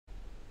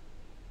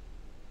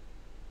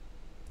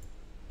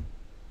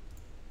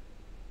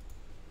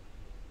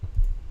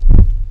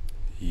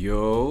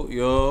Yo,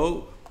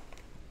 yo.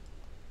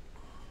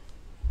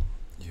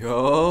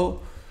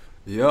 Yo.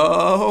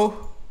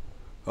 Yo.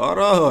 Hold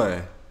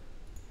on.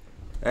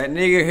 That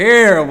nigga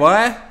here,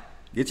 boy.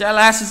 Get your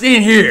asses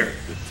in here.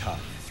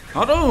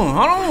 Hold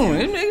on.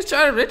 Them niggas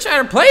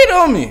try to play it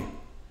on me.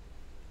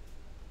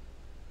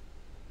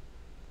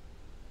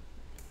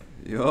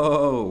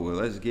 Yo,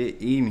 let's get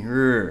in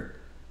here.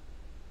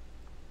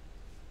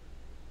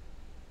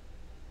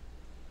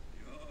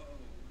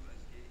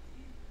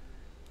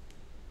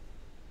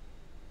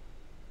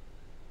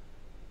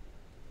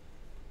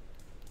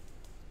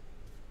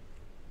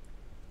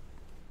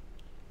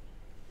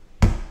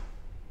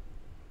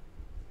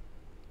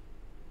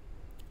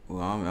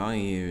 Well, I don't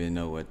even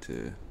know what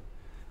to.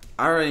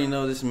 I already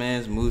know this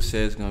man's moveset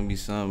is gonna be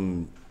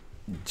some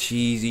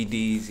cheesy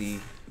deezy,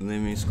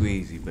 lemon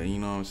squeezy, but you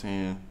know what I'm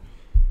saying?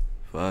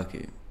 Fuck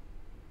it.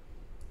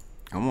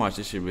 I'm gonna watch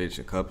this shit bitch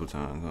a couple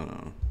times. Hold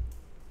on.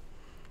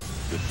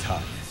 The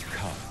time has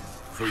come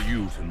for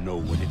you to know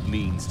what it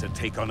means to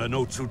take on an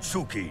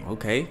Otsutsuki.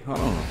 Okay, hold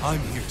on. I'm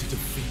here to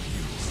defeat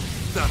you.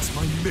 That's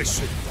my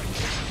mission.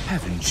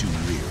 Haven't you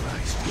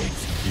realized yet?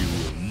 You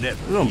will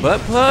never. Little butt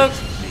plug.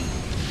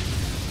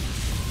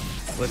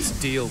 Let's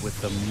deal with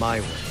them my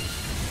way.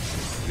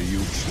 The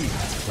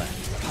Uchiha's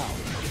plan's power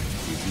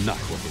is not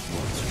what it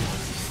once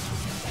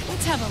was.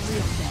 Let's have a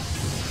real bet.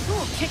 Who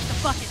will kick the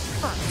bucket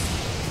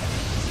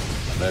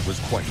first? That was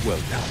quite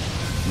well done.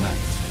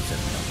 Nice,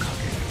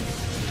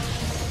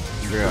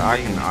 Kage. Girl,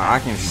 I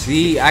can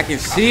see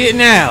it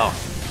now.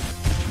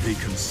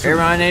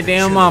 Everyone and their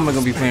damn mama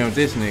gonna be playing with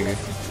this nigga.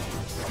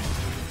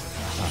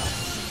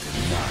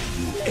 Deny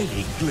you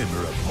any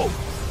glimmer of hope.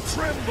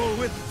 Tremble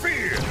with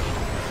fear.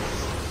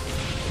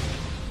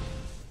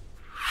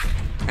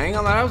 I ain't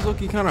gonna lie, that was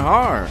looking kind of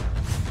hard.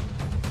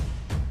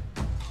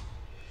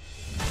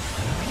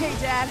 Hey,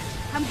 Dad,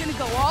 I'm gonna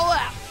go all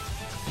out.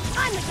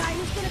 I'm the guy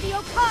who's gonna be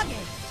Okage.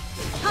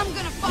 I'm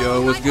gonna follow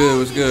Yo, what's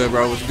good,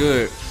 bro? What's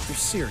good? You're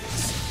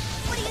serious.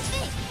 What do you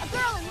think? A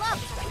girl in love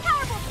is a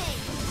powerful thing.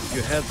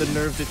 You have the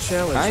nerve to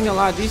challenge. I ain't gonna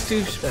lie, these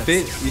two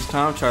fits, these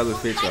time traveler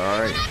fits are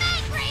alright.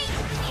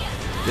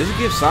 Does it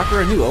give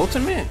Sakura a new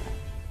ultimate?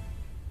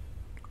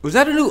 Was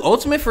that a new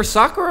ultimate for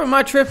Sakura or am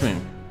I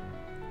tripping?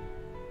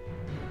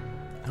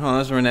 Hold on,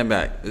 let's run that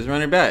back. Let's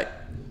run it back.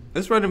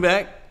 The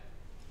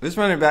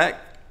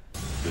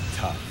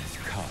time has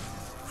come.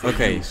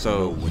 Okay, so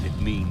know what it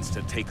means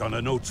to take on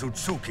an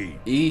Otsutsuki.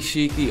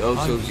 ISSHIKI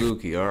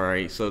Otsutsuki.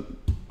 Alright, so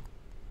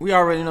we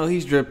already know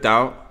he's dripped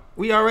out.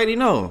 We already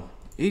know.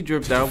 He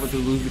dripped out with the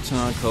Louis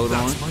Vuitton coat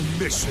on. That's my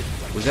mission.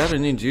 Was that a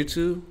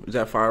ninjutsu? Was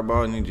that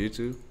fireball a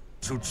ninjutsu?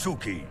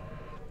 Otsutsuki.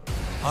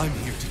 I'm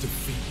here to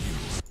defeat you.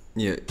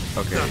 Yeah,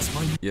 okay. That's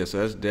my Yeah, so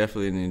that's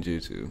definitely a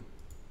ninjutsu.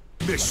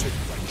 mission.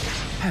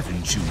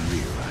 Haven't you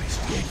realized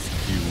yet?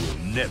 You will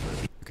never.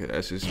 Okay,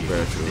 that's his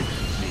special.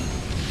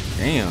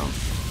 Damn.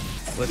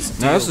 Let's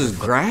No, this deal is with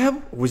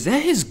grab? Was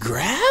that his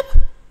grab?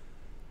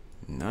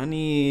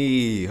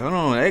 Nani. Hold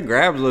on, that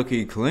grab's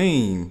looking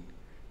clean.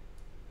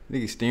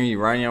 Nigga staring you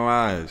right in your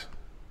eyes.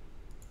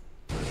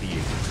 Be able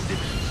to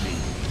defeat me.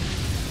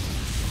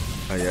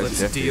 Oh yeah, that's Let's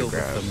definitely deal a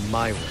grab. with them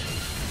my way.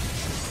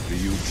 The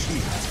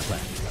Uchiha's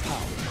plan's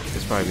power.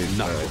 It's probably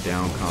not a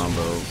down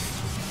combo.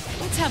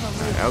 Let's have a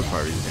real That was bet.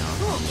 probably down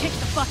Who will combo. kick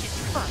the bucket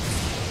first?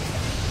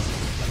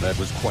 That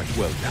was quite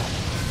well done.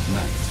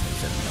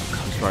 Nice,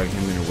 It's probably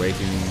him in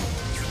Awakening.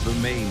 The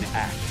main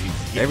act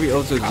is Every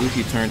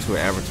Otsutsuki turned to an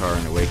avatar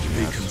in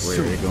Awakening. I swear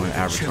they go in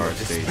avatar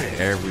stage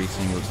every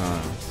single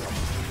time.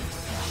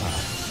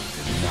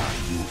 deny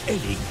you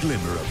any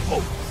glimmer of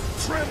hope.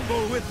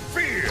 Tremble with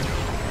fear.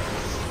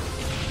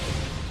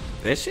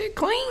 That shit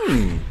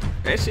clean.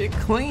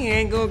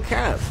 Ain't gonna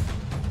cap.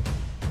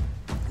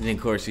 And then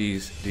of course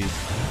these Hey,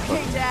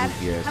 fucking Dad,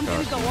 goofy ass I'm gonna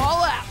costumes. go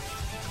all out.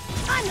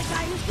 I'm the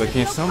guy who's But gonna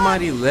can be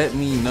somebody Okage. let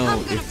me know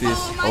I'm gonna if this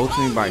follow my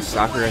ultimate by own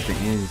Sakura at the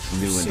end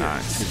is new or not?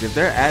 Because if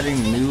they're adding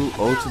new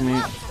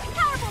ultimates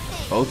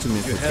Powerful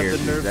thing. for You have the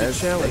characters, nerve to that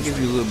challenge gives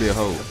you a little bit of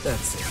hope.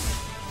 That's it.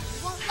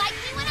 Won't like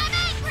me when I'm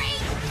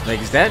angry.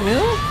 Like, is that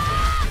new?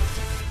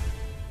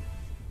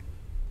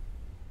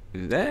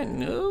 Is that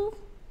new?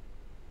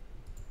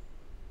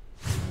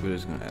 We're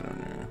just gonna add on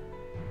there.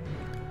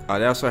 Oh,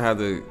 they also have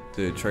the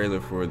trailer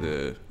for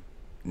the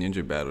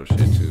ninja battle shit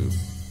too.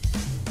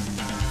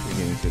 We're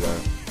getting into that.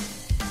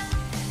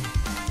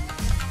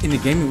 In the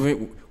gaming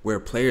event where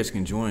players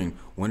can join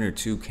 1 or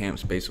 2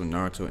 camps based on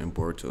Naruto and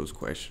Boruto's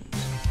questions.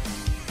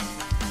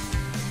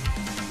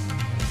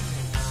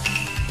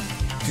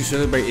 To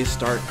celebrate its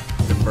start,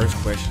 the first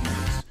question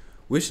is,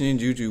 which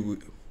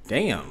ninjutsu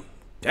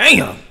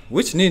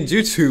which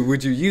ninjutsu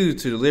would you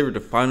use to deliver the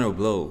final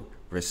blow?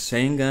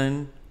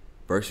 Rasengan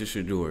versus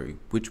Chidori.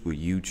 Which would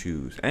you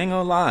choose? I ain't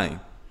gonna lie.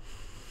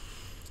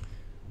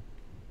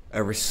 A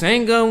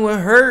Rasengan would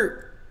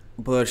hurt,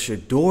 but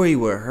Chidori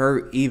would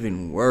hurt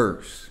even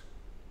worse.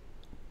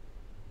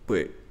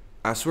 But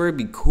I swear it'd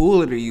be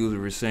cooler to use a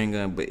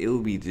Rasengan, but it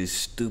would be just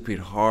stupid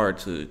hard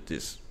to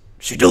just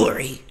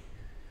Chidori.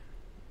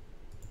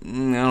 I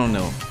don't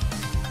know.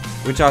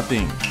 What y'all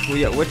think?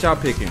 What y'all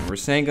picking?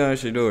 Rasengan or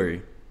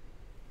Chidori?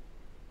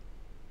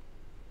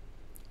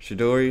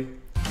 Chidori?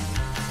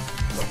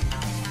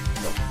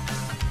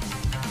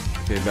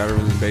 Okay, battle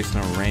rules is based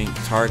on rank,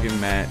 target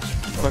match.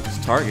 What the fuck is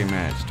target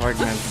match?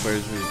 Target match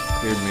players with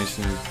clear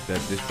missions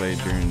that display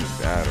during the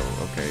battle.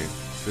 Okay.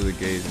 Fill the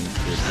gaze and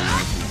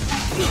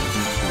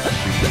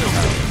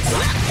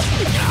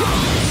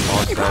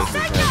all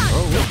statuses have.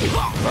 Oh, what the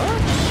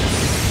fuck?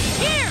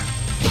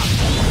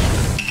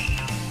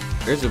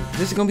 This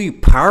is gonna be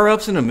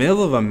power-ups in the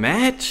middle of a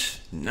match?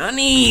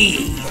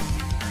 Nani!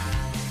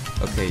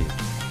 Okay.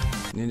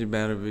 Ninja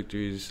Battle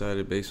victory is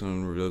decided based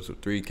on the results of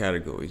 3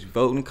 categories: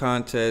 voting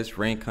contest,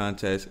 rank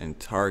contest, and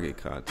target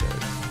contest.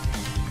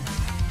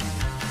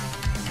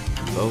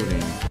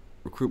 Voting.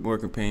 Recruit more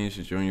companions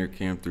to join your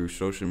camp through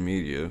social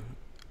media.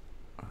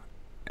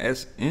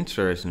 That's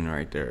interesting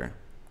right there.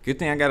 Good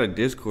thing I got a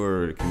Discord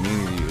or a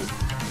community of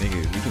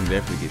niggas. We can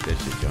definitely get that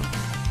shit jumping.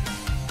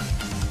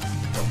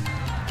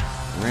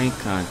 Rank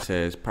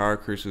contest. Power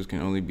crystals can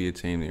only be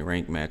attained in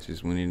ranked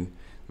matches. Winning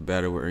the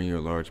battle will earn you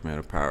a large amount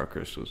of power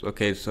crystals.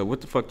 Okay, so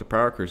what the fuck the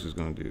power crystals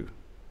gonna do?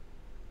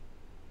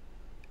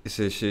 It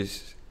says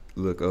shit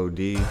look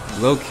OD.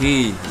 Low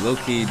key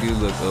do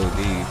look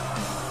OD.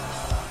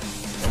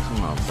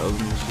 My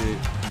voting and shit.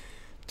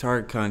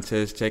 Target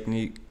contest.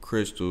 Technique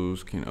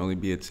crystals can only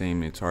be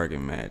attained in a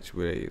target match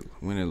with a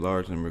win a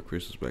large number of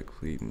crystals by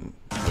completing.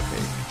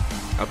 Okay,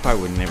 I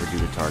probably would never do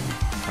the target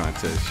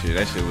contest shit.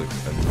 That shit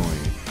looks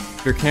annoying.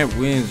 If your camp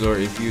wins or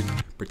if you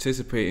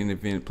participate in the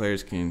event,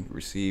 players can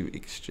receive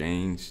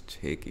exchange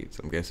tickets.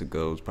 I'm guessing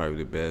gold's probably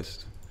the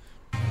best.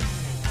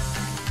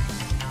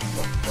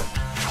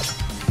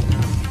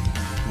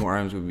 More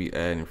items will be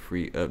added in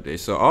free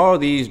updates. So all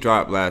these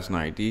dropped last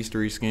night. These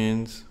 3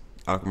 skins.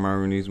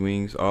 Akamaru and these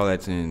wings, all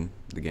that's in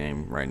the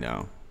game right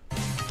now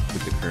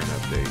with the current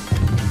update.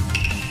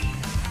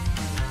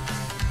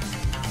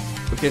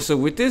 Okay, so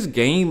with this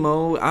game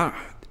mode,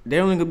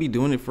 they're only gonna be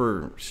doing it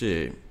for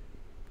shit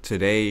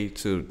today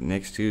to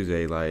next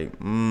Tuesday. Like,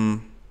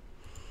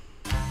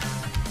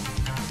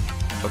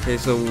 okay,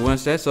 so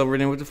once that's over,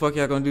 then what the fuck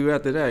y'all gonna do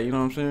after that? You know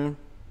what I'm saying?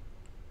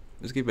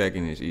 Let's get back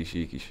in this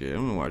ISSHIKI shit.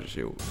 I'm gonna watch this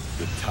shit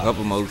a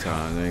couple more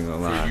times. I ain't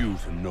gonna lie. For you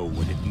to know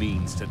what it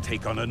means to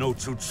take on an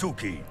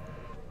Otsutsuki.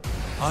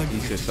 He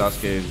said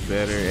Sasuke is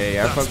better. Hey,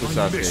 I fuck with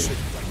Sasuke.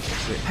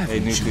 Hey,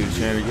 new to the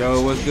channel.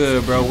 Yo, what's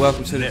good, bro?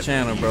 Welcome to the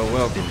channel, bro.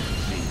 Welcome.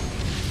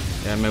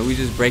 Yeah, man, we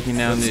just breaking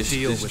down this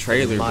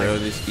trailer, bro.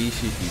 This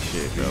ISSHIKI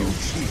shit, bro.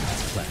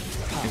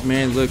 This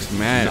man looks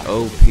mad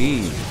OP.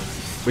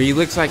 But he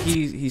looks like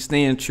he's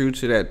staying true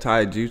to that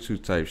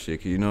taijutsu type shit.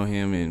 Cause you know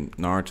him and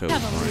Naruto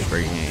throwing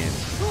straight hands.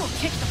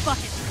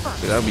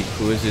 But that'd be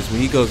cool. It's just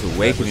when he goes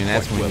awakening,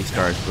 that's when he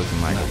starts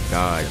looking like a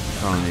god,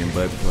 calling in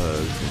butt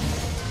plugs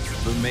and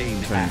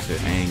turns to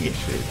anger and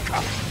shit.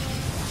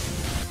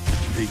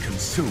 Be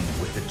consumed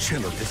with the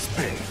chill of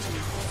despair.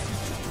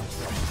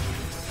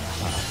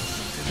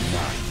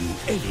 Deny you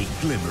any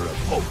glimmer of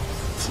hope.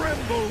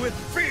 Tremble with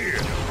fear.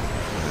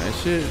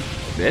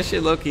 That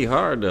shit low-key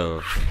hard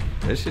though.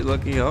 That shit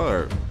low-key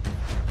hard.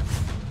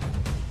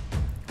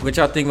 What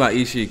y'all think about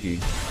ISSHIKI?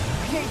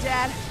 Hey,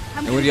 Dad.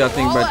 And what do y'all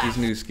think about these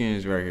new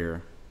skins right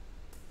here?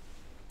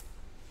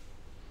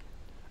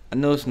 I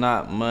know it's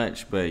not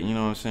much, but you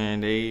know what I'm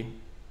saying?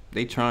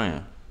 They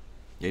trying.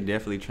 They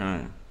definitely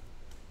trying.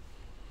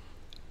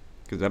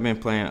 Cause I've been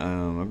playing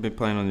on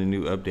the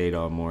new update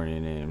all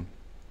morning, and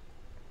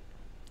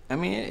I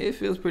mean it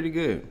feels pretty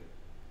good.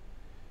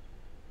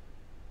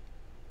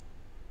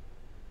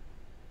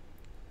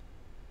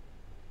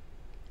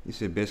 He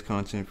said best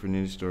content for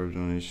Ninja Stars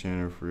on his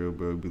channel for real,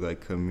 bro. Be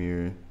like, come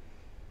here.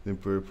 Then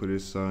put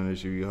his song that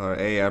should be hard.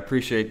 Hey, I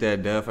appreciate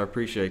that, Duff. I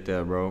appreciate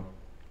that, bro.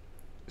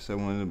 So I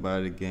wanted to buy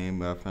the game,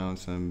 but I found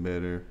something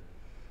better.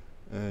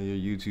 Your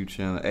YouTube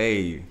channel.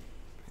 Hey,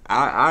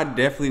 I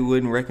definitely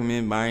wouldn't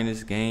recommend buying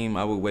this game.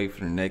 I would wait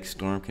for the next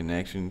Storm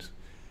Connections.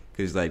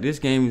 Cause like this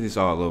game is just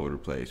all over the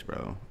place,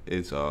 bro.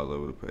 It's all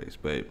over the place.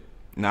 But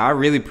no, I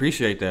really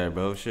appreciate that,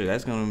 bro. Shit,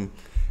 that's gonna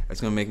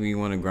make me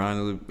want to grind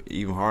a little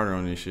even harder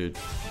on this shit.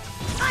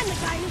 I'm the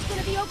guy who's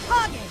gonna be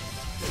Okage.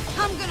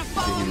 I'm gonna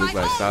follow He my looks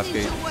like own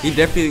Sasuke. ninja way. He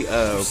definitely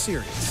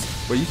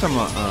Serious. what you talking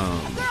about? A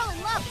girl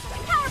in love with a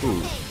powerful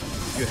Who?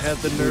 thing. You had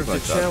the nerve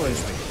like to Sasuke. challenge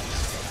me,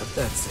 but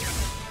that's it.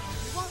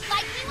 You won't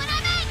like me when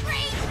I'm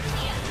angry.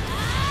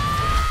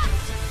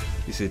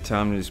 He said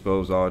time to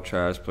expose all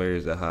trash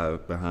players that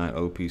hide behind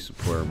OP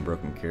support and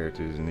broken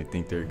characters and they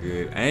think they're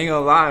good. I ain't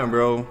gonna lie,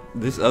 bro.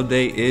 This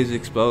update is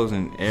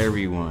exposing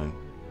everyone.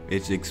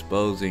 It's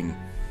exposing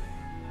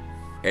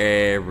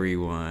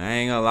everyone. I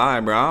ain't gonna lie,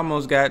 bro. I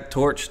almost got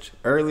torched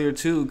earlier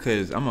too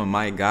because I'm a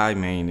Mike Guy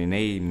main and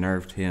they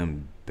nerfed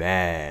him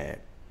bad.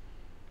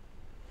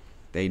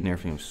 They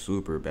nerfed him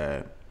super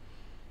bad.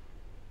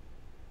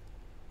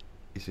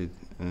 He said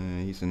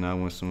now I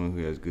want someone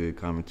who has good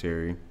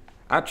commentary.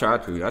 I try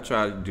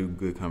to do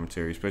good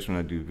commentary, especially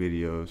when I do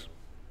videos.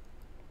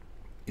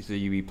 He said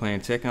you be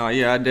playing Tekken.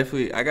 Yeah,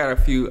 I got a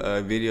few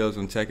videos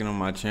on Tekken on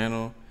my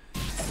channel.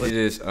 It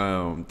just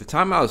the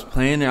time I was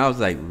playing it, I was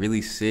like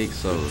really sick,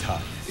 so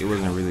it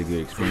wasn't a really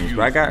good experience.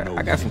 But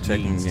I got some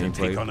Tekken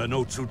gameplay.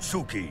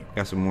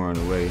 Got some more on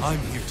the way. I'm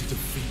here to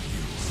defeat you.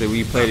 So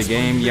we play the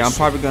game. Yeah, I'm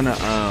probably gonna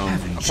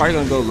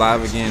go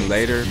live again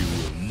later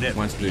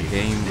once the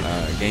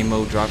game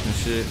mode drops and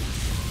shit.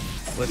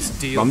 Let's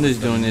deal. But I'm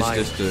just doing this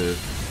just to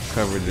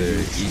cover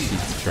the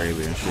ISSHIKI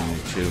trailer and shit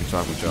and chill and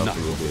talk with y'all for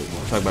a little bit.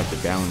 Talk about the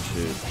balance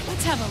shit.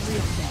 Let's have a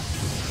real bet.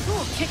 Who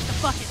will kick the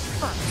bucket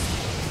first?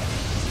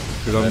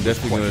 Because I'm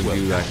definitely going to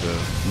do like a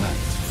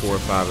 4 or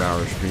 5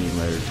 hour stream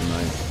later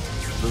tonight.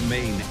 The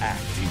main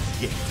act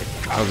is yet to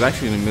come. I was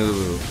actually in the middle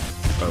of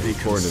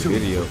recording a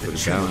video for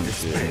the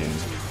balance shit, and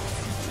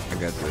I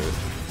got the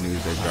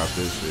news that dropped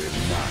this shit.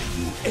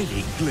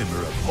 Any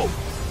glimmer of hope.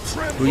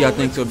 Who y'all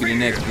think's going to be the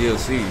next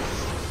DLC?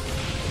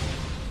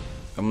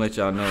 I'm going to let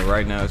y'all know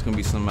right now, it's going to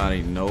be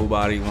somebody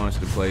nobody wants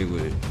to play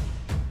with.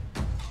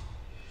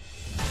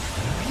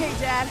 Okay,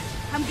 Dad,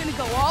 I'm gonna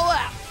go all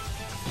out.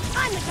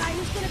 I'm the guy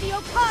who's gonna be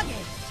Okage.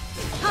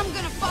 I'm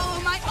gonna follow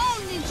my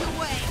own ninja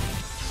way.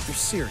 You're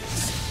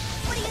serious.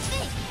 What do you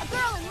think? A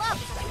girl in love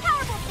is a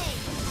powerful thing.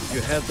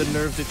 You had the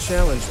nerve to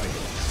challenge me.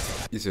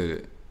 You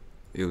said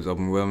it was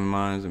overwhelming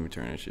minds. Let me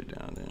turn that shit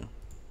down then.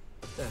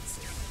 That's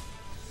it.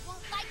 Won't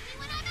like me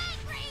when I'm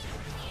angry.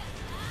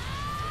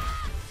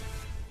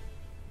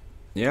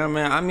 Yeah,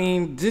 man. I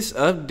mean, this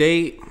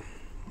update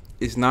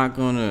is not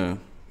gonna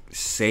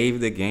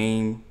save the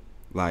game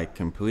like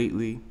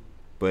completely,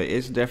 but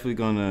it's definitely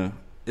gonna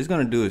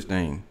do its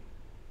thing.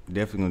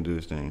 Definitely gonna do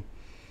its thing.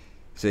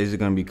 So is it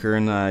gonna be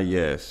Kurenai?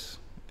 Yes,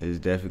 it's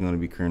definitely gonna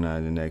be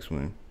Kurenai the next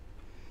one.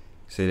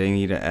 So they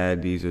need to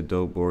add these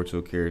adult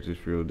Boruto characters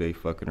for real. They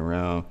fucking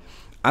around.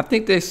 I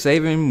think they're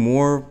saving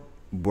more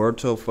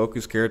Boruto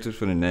focused characters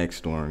for the next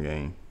Storm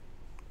game,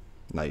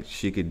 like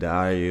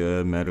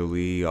Shikidaya, Metal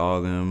Lee, all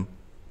of them.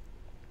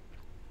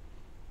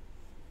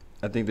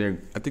 I think they're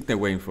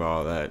waiting for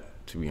all that,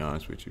 to be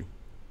honest with you.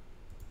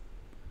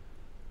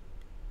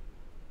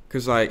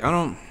 Cause like I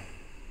don't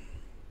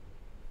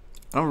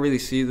really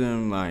see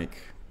them like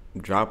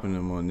dropping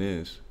them on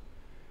this.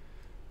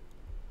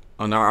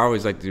 Oh no, I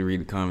always like to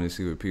read the comments,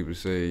 see what people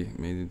say.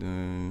 Made it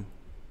done.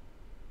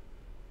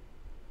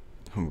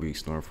 Humvee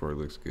Storm 4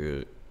 looks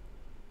good.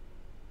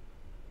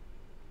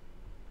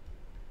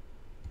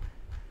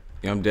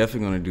 Yeah, I'm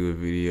definitely gonna do a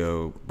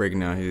video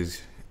breaking down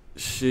his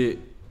shit,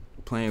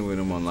 playing with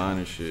him online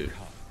and shit.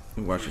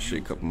 Watch the shit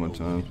a couple more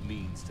times. It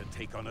means to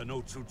take on an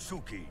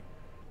Otsutsuki.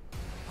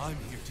 I'm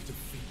here to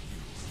defeat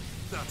you.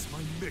 That's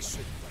my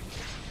mission.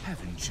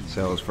 Haven't you?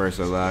 Cells first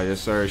alive,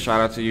 yes sir. Shout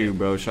out to you,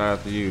 bro. Shout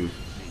out to you.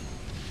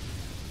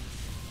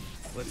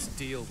 Let's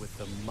deal with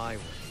them my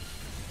way.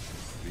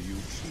 The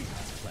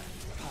Uchiha's plan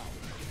for power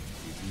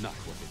is not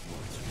what it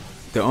was.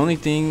 The only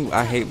thing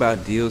I hate about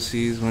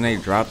DLCs when they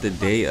drop the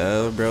day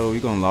of, bro, you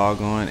gonna log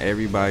on,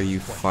 everybody you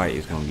fight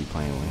is gonna be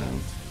playing with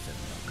him.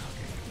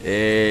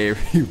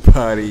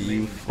 Everybody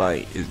you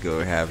fight is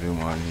gonna have him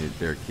on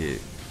their kit.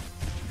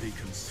 Be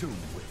consumed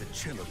with the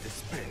chill of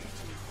this fate.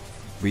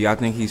 But y'all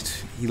think he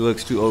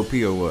looks too OP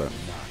or what? Not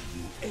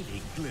you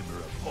any glimmer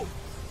of hope.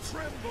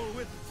 Tremble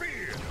with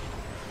fear.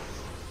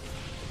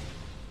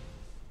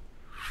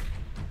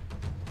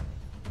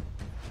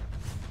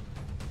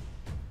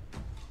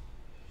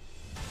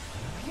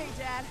 Okay,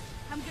 Dad,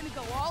 I'm gonna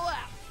go all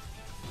out.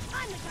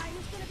 I'm the guy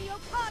who's gonna be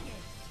Okage.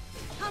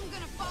 I'm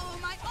gonna follow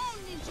my own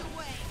ninja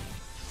way.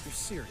 You're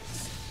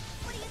serious.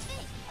 What do you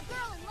think? A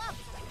girl in love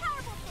is a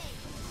powerful thing.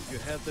 You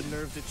had the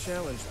nerve to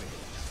challenge me.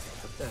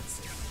 But that's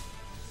it.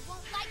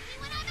 Won't like me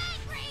when I'm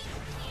angry.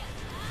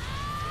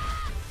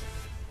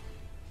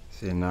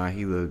 Said nah,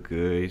 he look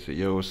good. He said,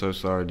 yo, what's up,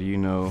 sorry? Do you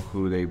know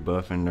who they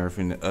buff and nerf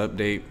in the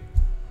update?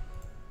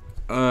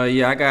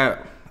 Yeah, I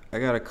got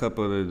a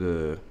couple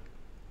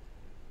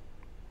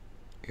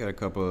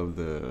of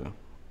the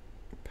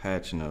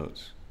patch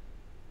notes.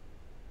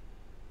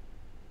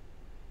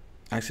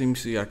 Actually, let me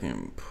see if I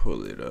can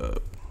pull it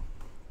up.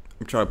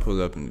 I'm trying to pull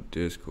it up in the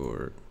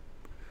Discord.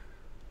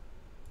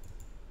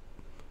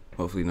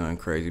 Hopefully nothing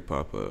crazy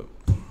pop up.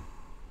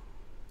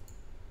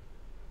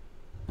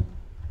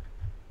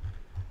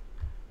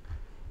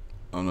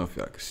 I don't know if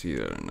y'all can see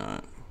that or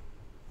not.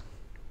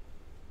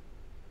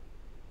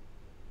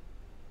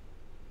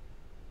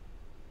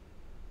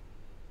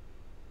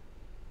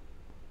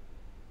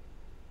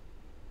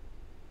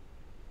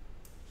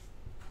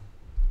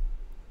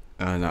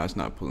 No, it's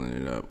not pulling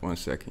it up. 1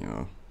 second,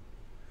 y'all.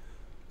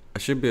 I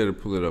should be able to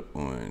pull it up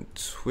on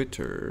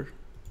Twitter.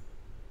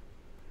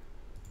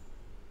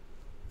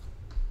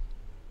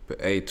 But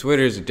hey,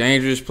 Twitter is a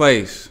dangerous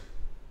place.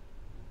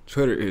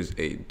 Twitter is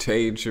a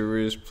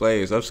dangerous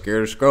place. I'm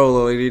scared to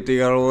scroll on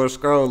anything I don't want to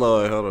scroll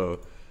on. Hold on.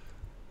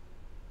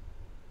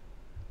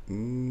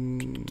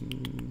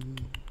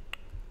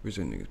 Where's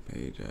that nigga's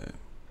page at?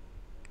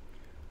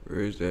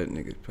 Where's that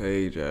nigga's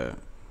page at?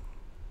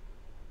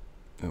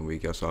 That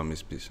week I saw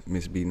Miss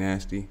B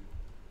Nasty.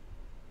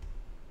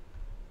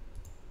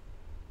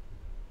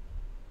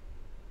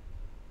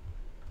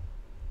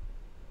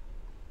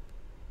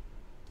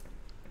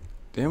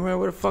 Damn, man,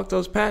 where where the fuck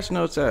those patch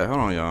notes at? Hold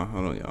on,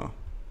 y'all.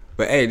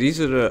 But hey, these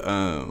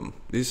are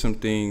some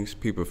things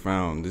people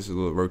found. This is a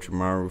little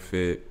Orochimaru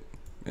fit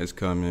that's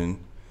coming.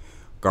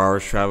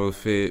 Gar's travel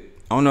fit.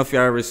 I don't know if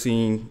y'all ever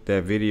seen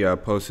that video I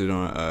posted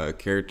on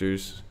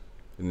characters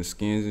and the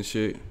skins and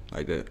shit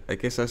like that. I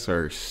guess that's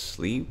her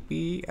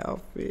sleepy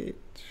outfit,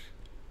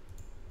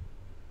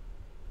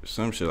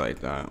 some shit like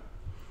that.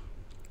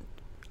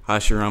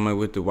 Hashirama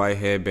with the white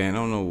headband. I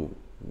don't know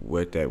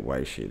what that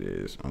white shit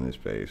is on his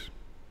face.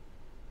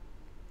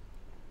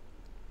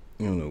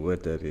 I don't know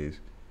what that is.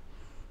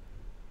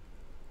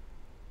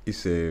 He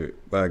said,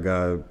 by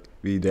God,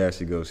 B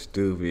Dashy go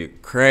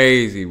stupid.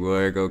 Crazy,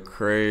 boy. Go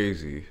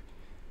crazy.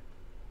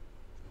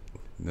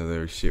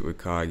 Another shit with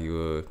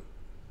Kaguya.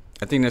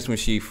 I think that's when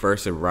she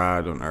first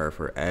arrived on Earth,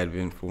 her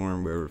advent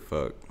form, whatever the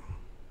fuck.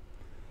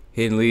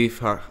 Hidden Leaf,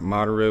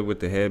 Madara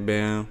with the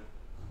headband.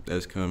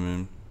 That's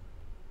coming.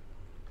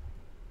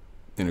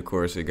 Then, of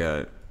course, it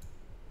got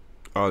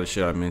all the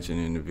shit I mentioned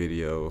in the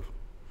video.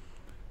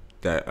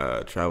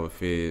 That travel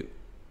fit.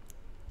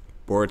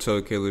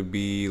 Boruto, Killer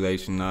Bee, Lei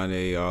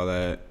Tsunade, all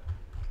that.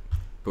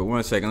 But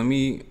one second, let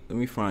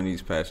me find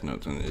these patch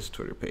notes on this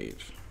Twitter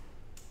page.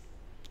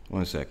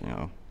 1 second,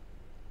 y'all.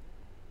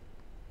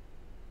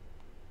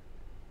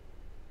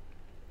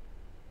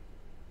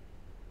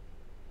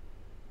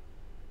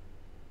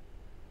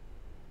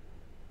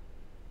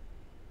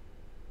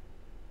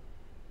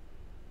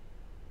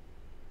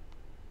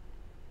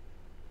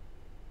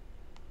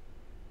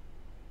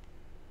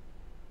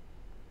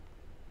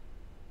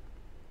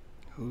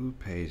 Who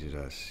page did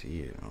I see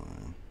it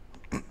on?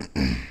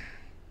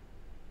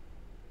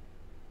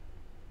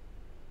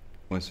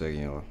 1 second,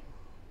 y'all.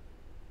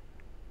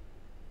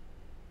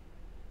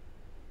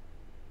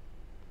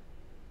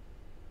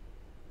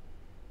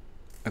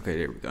 Okay,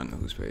 there we go. I know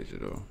whose page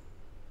it all.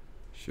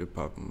 Should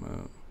pop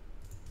them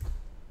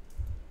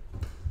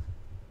up.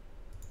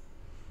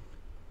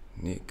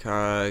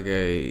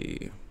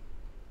 Nikage.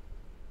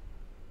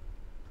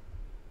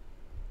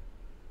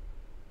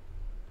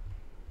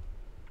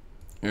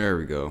 There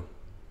we go.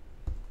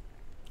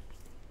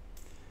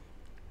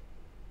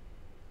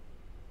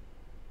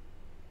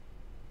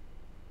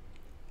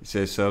 It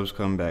says subs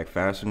come back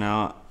faster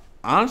now.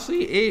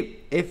 Honestly,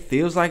 it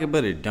feels like it,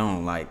 but it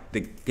don't. Like, the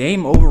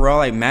game overall,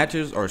 like,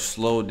 matches are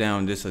slowed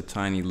down just a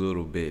tiny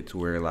little bit to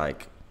where,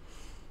 like,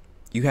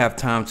 you have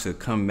time to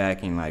come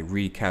back and, like,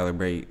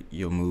 recalibrate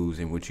your moves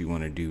and what you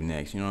want to do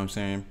next. You know what I'm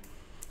saying?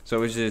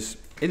 So it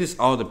just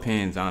all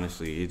depends,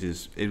 honestly.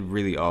 It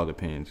really all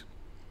depends.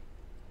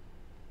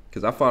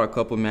 Cause I fought a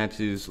couple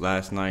matches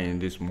last night and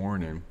this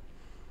morning,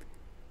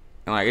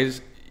 and like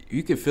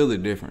you can feel the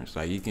difference.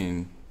 Like, you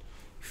can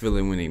feel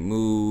it when they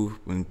move,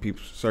 when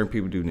certain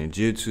people do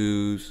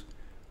ninjutsus.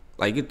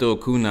 Like, you throw a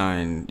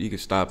kunai and you can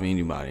stop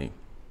anybody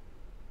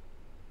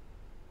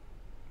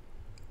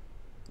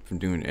from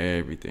doing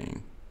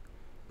everything.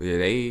 But yeah,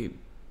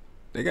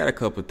 they got a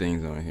couple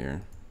things on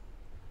here.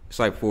 It's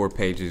like 4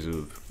 pages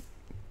of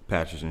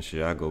patches and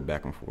shit. I go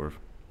back and forth.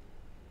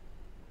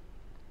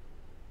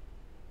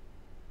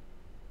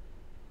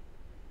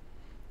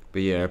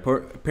 But yeah,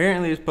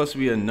 apparently it's supposed to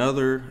be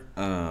another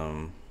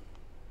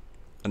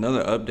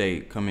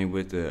update coming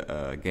with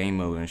the game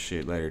mode and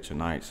shit later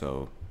tonight.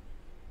 So,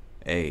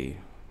 hey,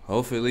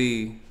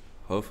 hopefully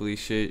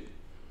shit,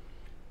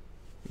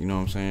 you know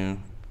what I'm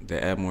saying? They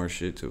add more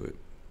shit to it.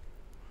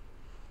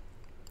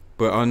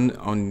 But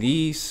on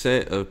these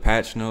set of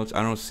patch notes,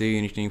 I don't see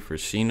anything for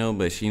Shino,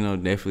 but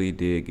Shino definitely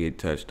did get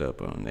touched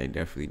up on. They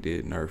definitely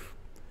did nerf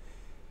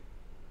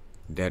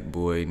that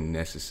boy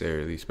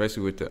necessarily,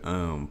 especially with the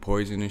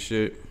poison and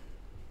shit.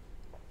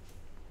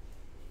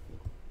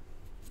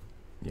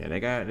 Yeah, they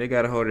got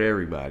a hold of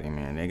everybody,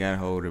 man. They got a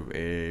hold of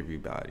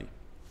everybody.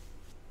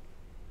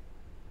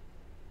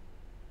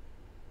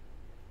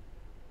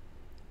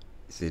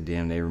 Said,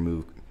 damn, they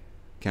removed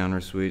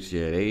counter switch.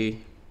 Yeah, they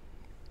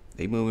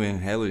moving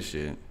hella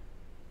shit.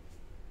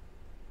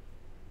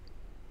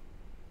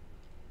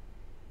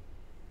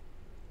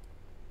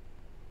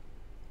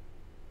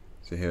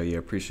 So hell yeah,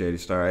 appreciate it,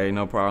 Star. Hey,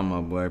 no problem,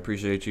 my boy.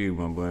 Appreciate you,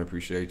 my boy.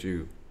 Appreciate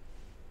you.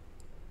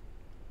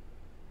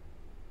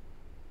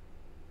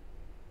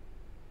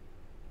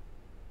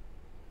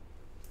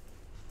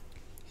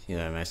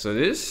 Yeah, man. So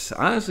this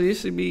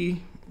should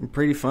be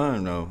pretty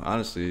fun, though.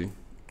 Honestly,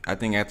 I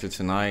think after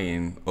tonight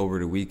and over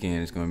the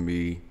weekend, it's gonna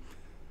be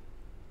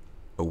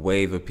a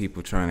wave of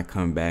people trying to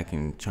come back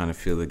and trying to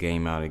feel the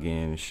game out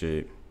again and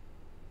shit.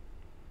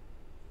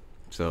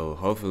 So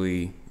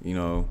hopefully, you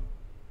know,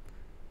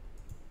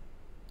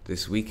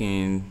 this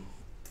weekend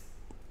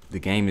the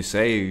game is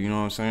saved. You know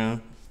what I'm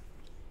saying?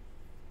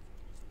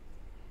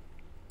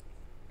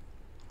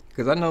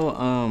 Because I know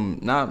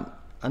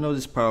I know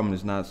this problem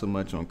is not so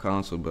much on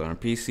console, but on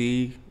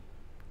PC,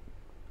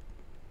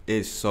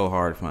 it's so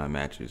hard to find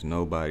matches.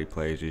 Nobody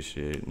plays this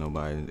shit.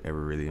 Nobody's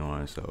ever really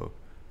on. So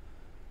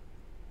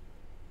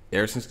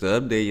ever since the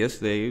update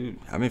yesterday,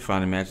 I've been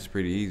finding matches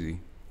pretty easy.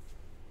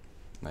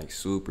 Like,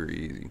 super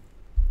easy.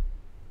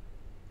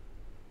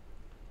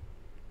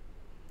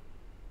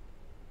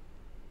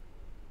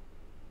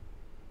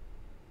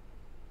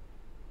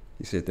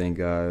 He said, "Thank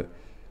God,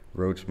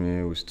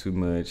 Roachman was too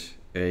much."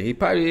 Hey, he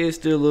probably is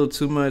still a little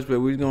too much, but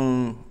we're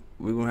gonna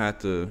have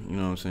to, you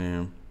know what I'm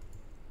saying?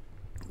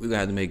 We're gonna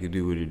have to make it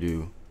do what it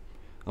do.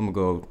 I'm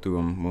gonna go through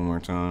them one more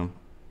time.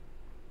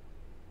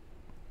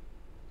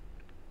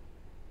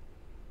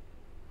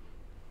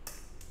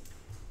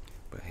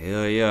 But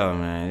hell yeah,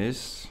 man,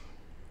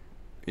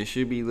 it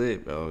should be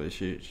lit, bro. It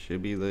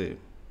should be lit.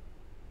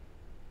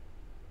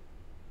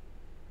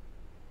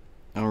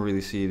 I don't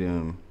really see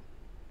them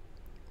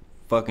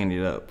fucking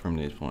it up from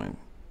this point.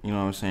 You know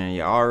what I'm saying?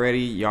 You're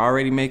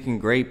already making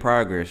great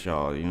progress,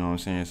 y'all. You know what I'm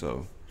saying?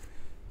 So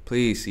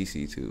please,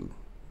 CC2,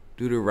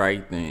 do the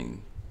right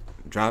thing.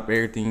 Drop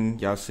everything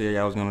y'all said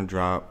y'all was gonna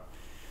drop.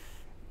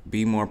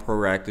 Be more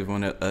proactive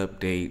on the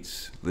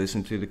updates.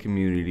 Listen to the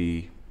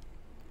community.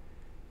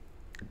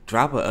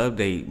 Drop an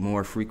update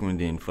more frequent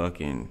than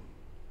fucking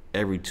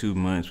every 2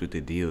 months with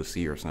the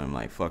DLC or something.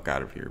 Like, fuck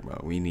out of here, bro.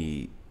 We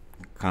need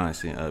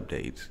constant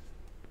updates.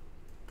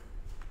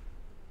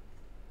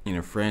 In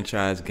a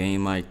franchise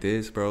game like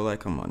this, bro,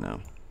 like, come on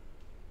now.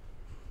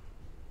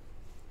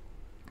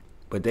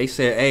 But they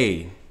said,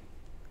 hey,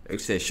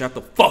 shut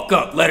the fuck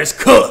up, let us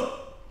cook.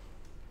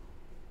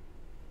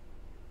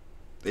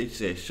 They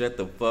said, shut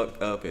the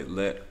fuck up and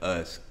let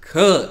us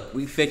cook.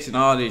 We fixing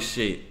all this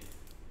shit.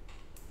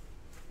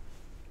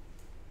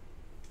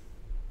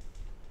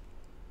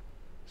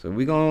 So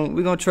we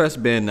gonna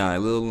trust Bandai a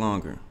little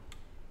longer.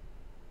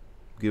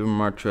 Give them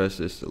our trust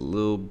just a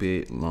little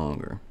bit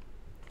longer.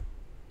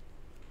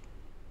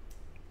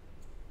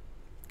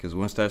 Cause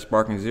once that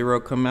Sparking Zero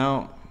come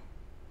out,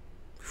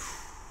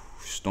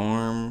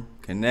 Storm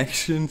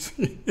Connections,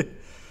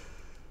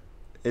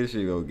 that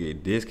shit gonna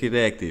get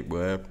disconnected,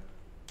 boy.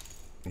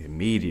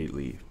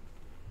 Immediately.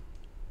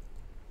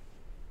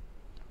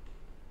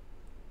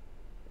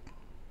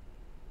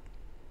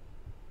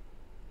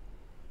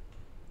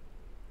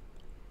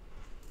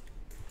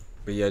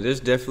 But yeah, there's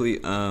definitely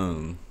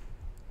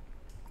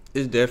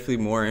it's definitely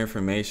more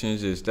information.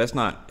 It's just that's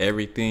not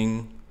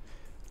everything.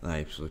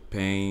 Like with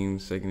Pain,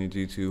 second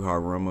to G2, how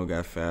Romo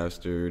got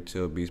faster,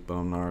 till Beast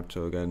Bomb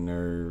Naruto got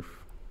nerfed.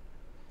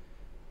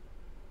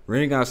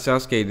 Rinnegan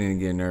Sasuke didn't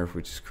get nerfed,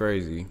 which is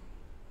crazy.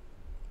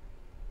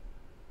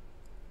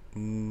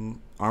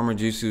 Armor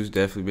Jutsu's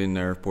definitely been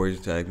nerfed.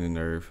 Poison Tag been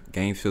nerfed.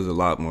 Game feels a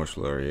lot more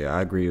slower. Yeah,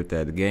 I agree with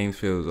that. The game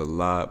feels a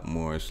lot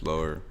more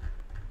slower.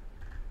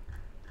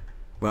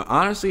 But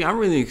honestly, I'm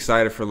really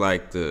excited for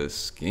like the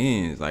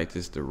skins, like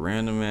just the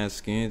random ass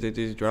skins that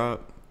just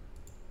dropped.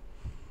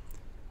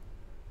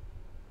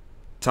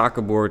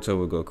 Taka Boruto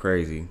would go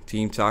crazy.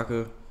 Team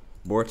Taka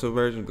Boruto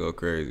version go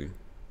crazy.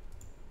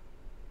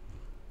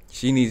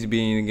 She needs to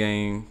be in the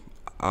game.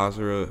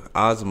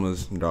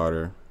 Asuma's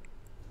daughter.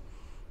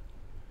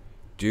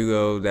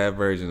 Jugo, that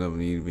version of him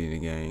need to be in the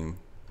game.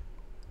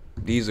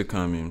 These are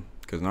coming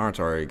because Naruto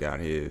already got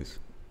his.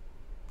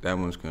 That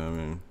one's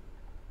coming.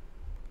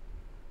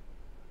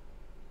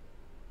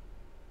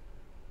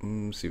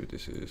 Let's see what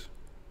this is.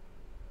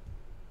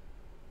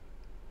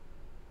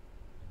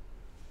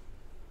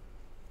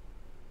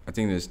 I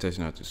think this is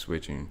touching out to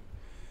switching.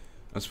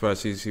 I'm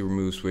surprised CC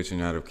removed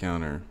switching out of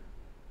counter.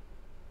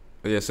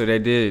 But yeah, so they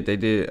did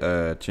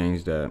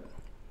change that.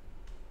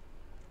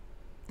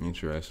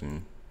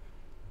 Interesting.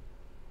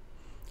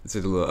 This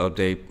is a little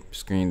update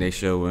screen they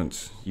show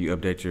once you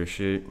update your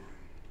shit.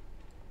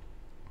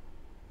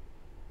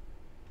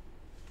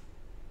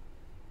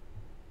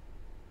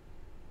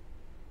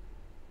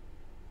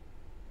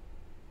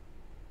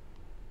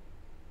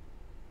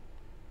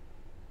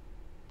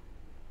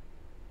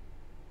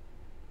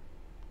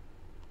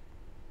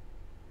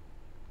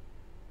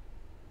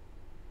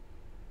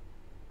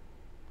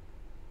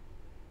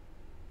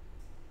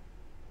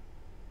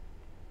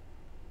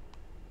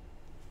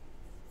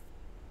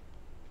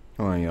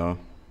 Come on, y'all.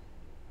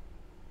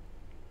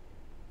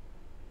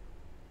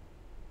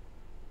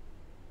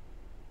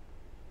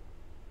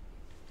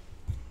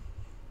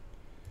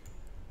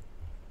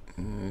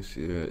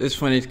 It's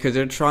funny because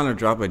they're trying to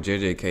drop a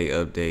JJK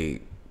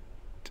update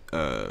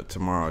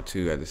tomorrow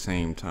too at the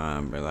same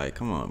time. But like,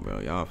 come on,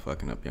 bro, y'all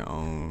fucking up your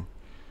own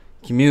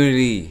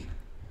community.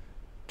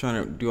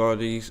 Trying to do all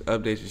these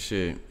updates and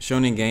shit.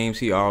 Shonen Games,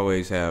 he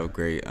always have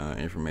great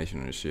information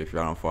on the shit. If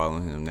y'all don't follow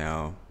him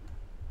now,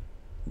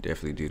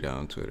 definitely do that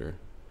on Twitter.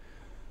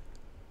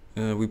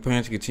 We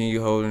plan to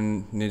continue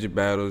holding ninja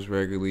battles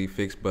regularly,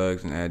 fix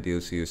bugs, and add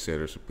DLC,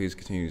 etc. So please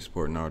continue to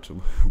support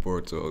Naruto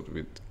Boruto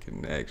Ultimate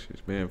Connections.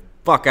 Man,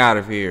 fuck out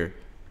of here.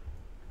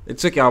 It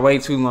took y'all way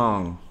too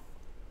long.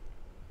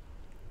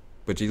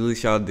 But at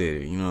least y'all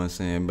did it. You know what I'm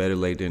saying? Better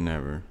late than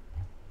never.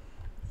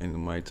 Ain't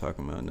nobody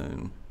talking about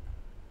nothing.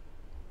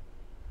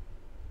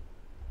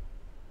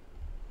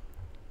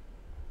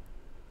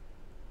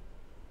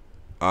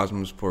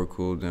 Osmond's poor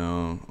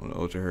cooldown on the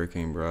Ultra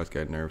Hurricane Bros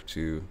got nerfed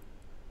too.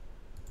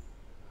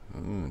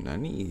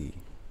 Nani.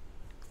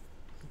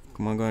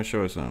 Come on, go and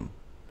show us something.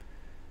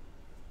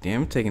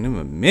 Damn, it's taking him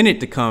a minute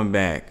to come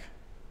back.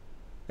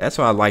 That's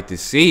what I like to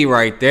see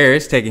right there.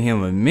 It's taking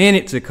him a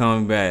minute to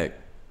come back.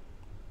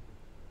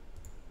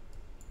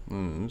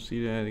 Let's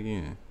see that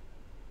again.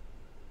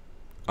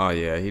 Oh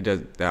yeah, he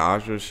does. That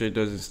Astro shit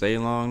doesn't stay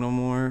long no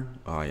more.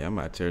 Oh yeah, I'm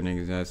about to tear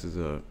niggas' asses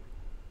up.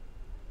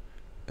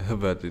 I'm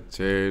about to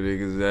tear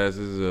niggas'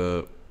 asses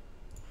up.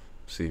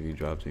 See if he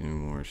drops any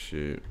more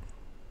shit.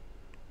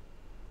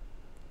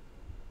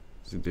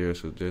 So they're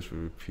so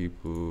desperate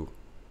people.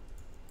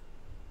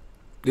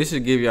 This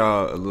should give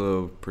y'all a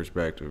little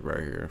perspective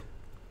right here.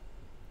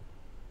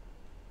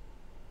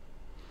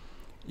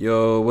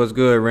 Yo, what's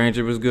good,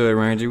 Ranger? What's good,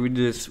 Ranger? We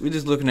just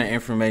looking at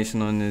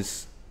information on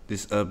this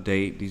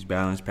update, these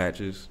balance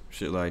patches,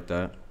 shit like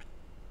that.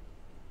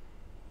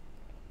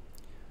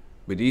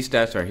 But these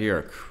stats right here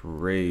are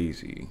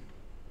crazy.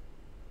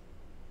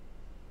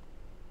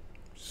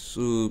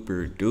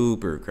 Super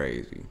duper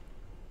crazy.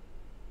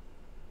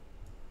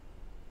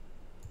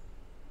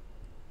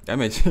 That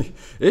makes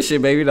this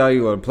shit, baby, don't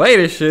even want to play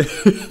this shit.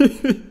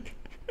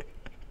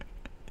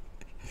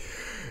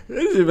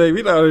 This shit,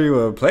 baby, don't even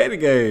want to play the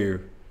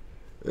game.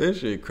 This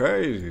shit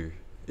crazy.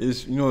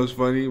 It's, you know what's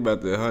funny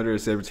about the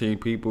 117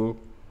 people?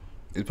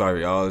 It's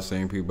probably all the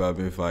same people I've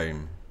been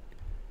fighting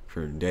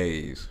for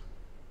days.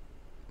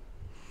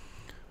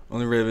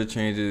 Only relevant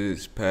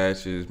changes,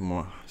 patches,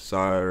 more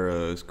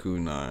Sara's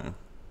Kunai.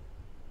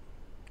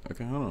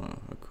 Okay, hold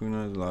on. A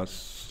Kunai is a lot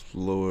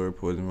slower,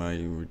 poison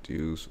value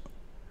reduced.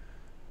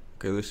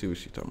 Okay, let's see what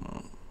she's talking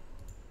about.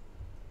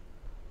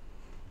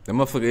 That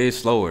motherfucker is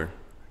slower.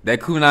 That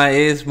kunai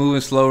is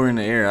moving slower in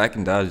the air. I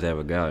can dodge that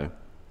with guy.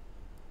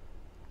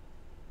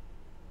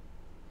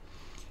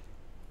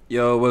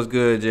 Yo, what's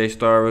good, J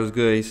Star? What's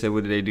good? He said,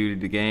 what did they do to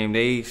the game?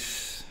 They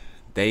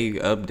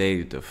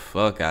updated the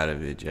fuck out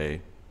of it,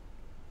 Jay.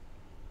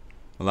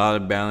 A lot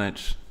of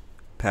balance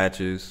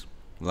patches,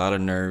 a lot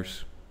of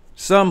nerfs,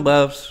 some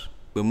buffs,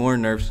 but more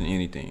nerfs than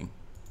anything,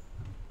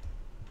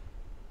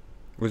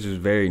 which is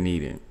very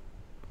needed.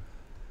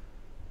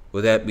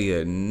 Will that be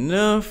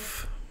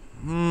enough?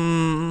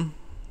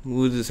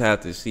 We'll just have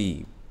to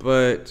see.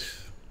 But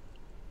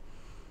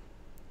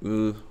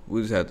we'll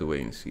just have to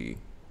wait and see.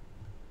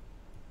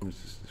 What's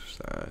this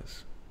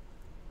size?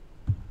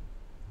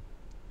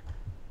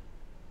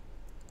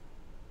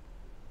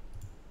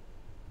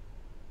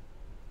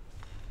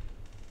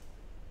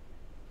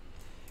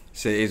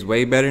 Say it's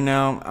way better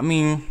now. I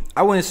mean,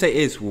 I wouldn't say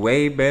it's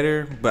way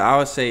better, but I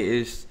would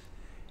say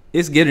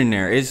it's getting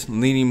there. It's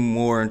leaning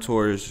more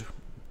towards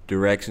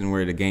direction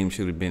where the game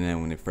should have been at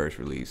when it first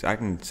released. I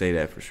can say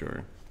that for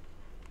sure.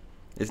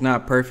 It's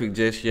not perfect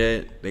just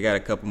yet. They got a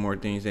couple more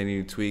things they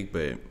need to tweak,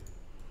 but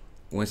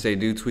once they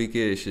do tweak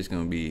it, it's just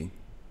gonna be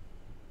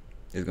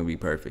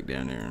perfect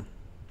down there.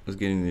 Let's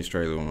get into this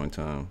trailer one more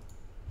time.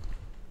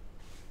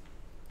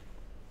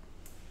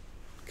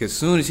 Cause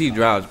soon as he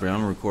drops, bro,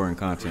 I'm recording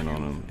content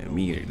on him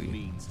immediately.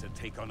 Means to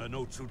take on an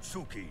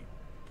Otsutsuki.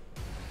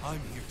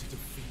 I'm here to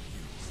defeat you.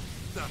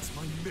 That's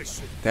my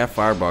mission. That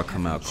fireball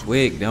come out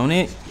quick, don't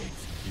it?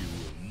 You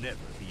will never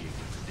be able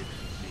to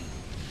defeat me.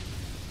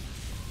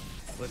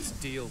 Let's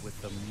deal with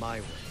them my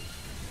way.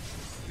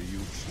 The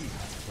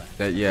Uchiha plan.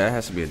 That that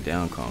has to be a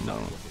down combo.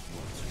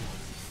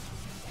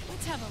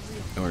 Let's have a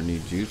real. Or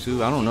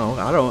Nijutsu. I don't know.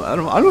 I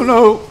don't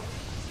know.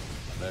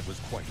 That was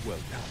quite well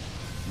done.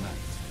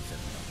 Nice,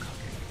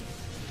 Senokage.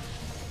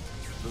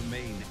 The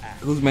main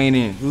act. Who's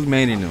maining? Who's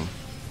maining them?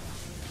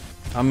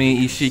 How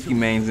many Ishiki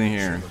mains in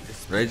here?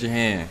 Raise your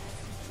hand.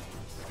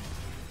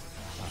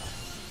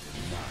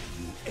 Deny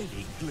you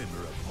any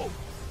glimmer of hope.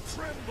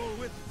 Tremble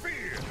with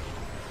fear.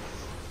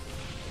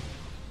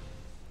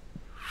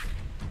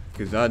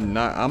 Cause I'm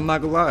not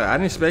gonna lie. I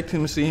didn't expect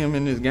him to see him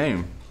in this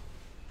game.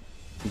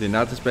 Did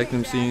not expect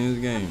him to see him in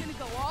this game. I'm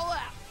gonna go all out.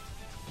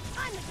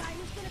 I'm the guy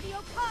who's gonna be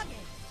Okage.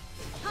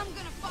 I'm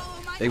gonna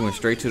follow my They went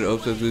straight to the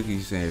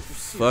Otsutsuki saying,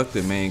 "Fuck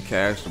the main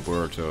cast of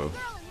Boruto." Girl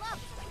in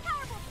love is a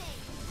terrible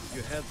thing.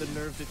 You had the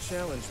nerve to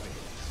challenge me,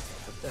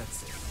 but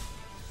that's it.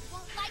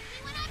 Won't like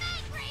me when I'm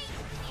angry.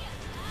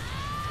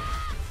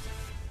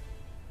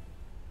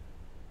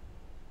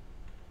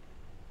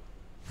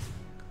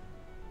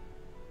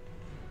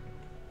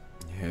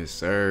 Yes,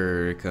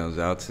 sir. It comes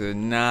out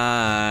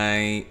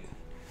tonight.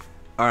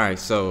 All right,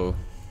 so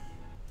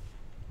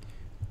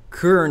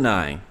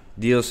Kurenai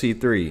DLC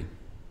 3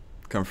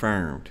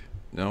 confirmed.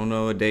 Don't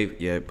know a date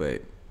yet,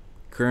 but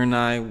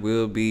Kurenai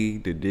will be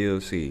the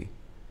DLC.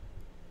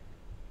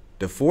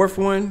 The fourth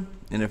one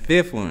and the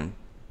fifth one,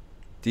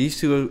 these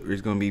two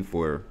is gonna be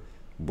for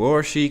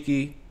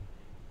Borshiki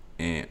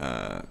and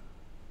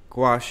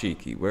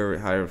Kwashiki,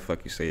 however the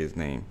fuck you say his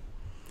name.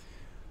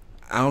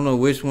 I don't know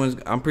which ones.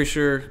 I'm pretty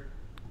sure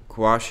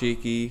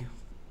Kwashiki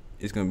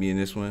is gonna be in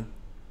this one,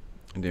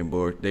 and then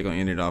they're gonna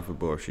end it off with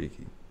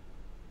Borshiki.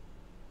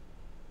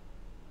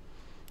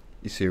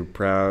 You see,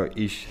 proud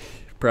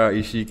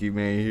Ishiki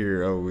man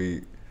here. Oh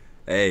wait,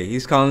 hey,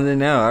 he's calling it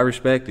now. I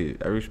respect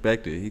it.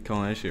 He's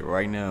calling that shit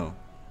right now.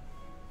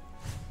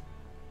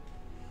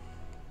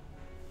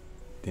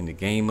 Then the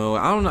game mode.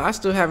 I don't know. I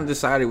still haven't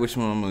decided which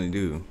one I'm gonna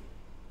do.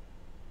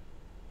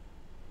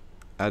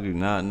 I do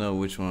not know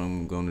which one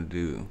I'm gonna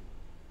do.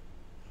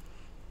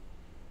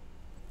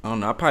 I don't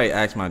know. I'll probably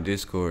ask my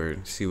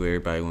Discord, see what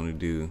everybody want to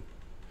do.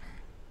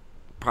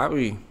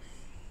 Probably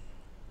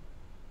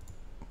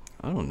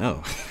I don't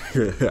know.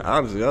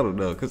 Honestly, I don't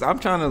know. Because I'm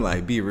trying to,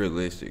 like, be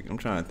realistic. I'm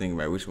trying to think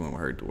about which one would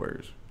hurt the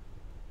worst.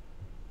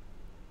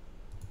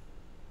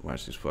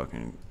 Watch this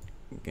fucking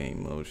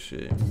game mode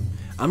shit.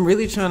 I'm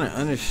really trying to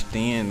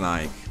understand,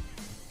 like,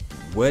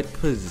 what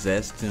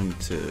possessed him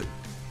to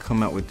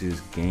come out with this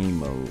game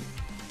mode.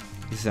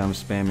 He said I'm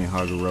spamming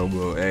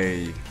Hagarobo.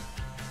 Hey,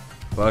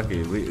 fuck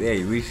it.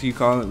 Hey, at least you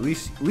call it.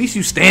 At least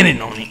you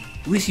standing on it.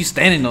 At least you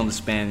standing on the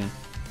spamming.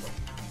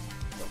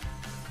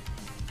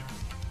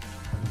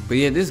 But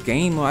yeah, this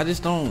game mode, I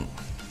just don't.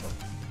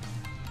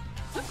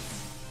 I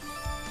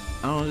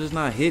don't know, it's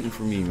not hitting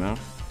for me, man. I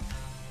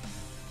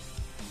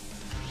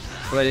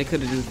feel like they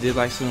could have just did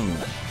like some,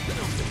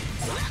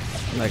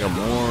 like a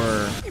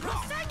more.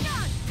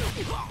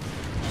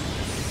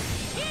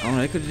 I don't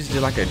know, they could have just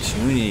did like a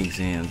tuning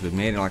exams, but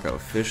made it like an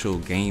official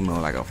game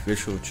mode, like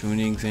official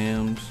tuning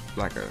exams,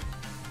 like a.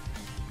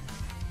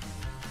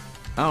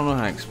 I don't know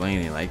how to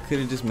explain it. Like, could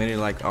have just made it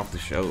like off the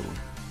show.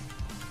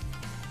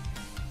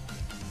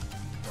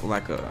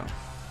 Like a,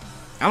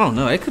 I don't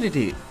know. It could have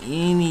did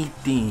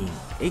anything.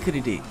 It could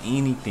have did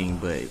anything,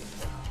 but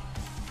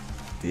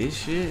this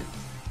shit.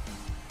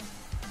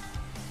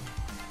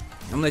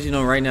 I'm gonna let you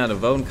know right now. The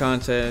voting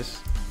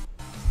contest,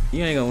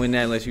 you ain't gonna win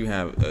that unless you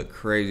have a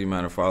crazy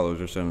amount of followers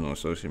or something on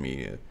social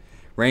media.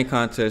 Rank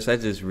contest,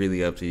 that's just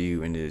really up to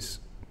you and just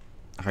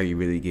how you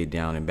really get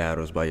down in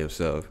battles by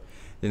yourself.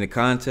 Then the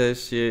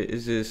contest shit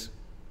is just.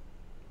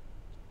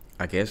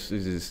 I guess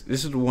this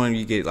is the one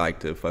you get like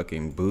the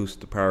fucking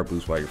boost, the power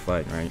boost while you're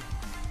fighting, right?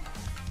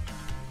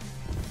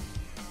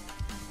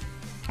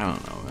 I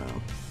don't know,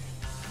 man.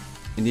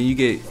 And then you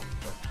get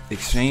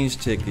exchange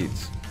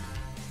tickets,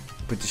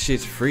 but the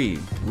shit's free.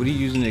 What are you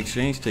using the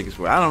exchange tickets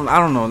for? I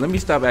don't know. Let me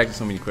stop asking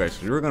so many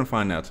questions. We're gonna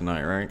find out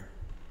tonight, right?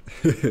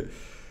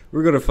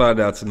 We're gonna find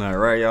out tonight,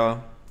 right,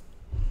 y'all?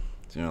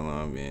 See how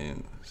long,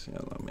 man. See how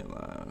long I've been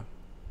live.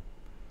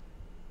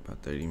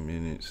 About 30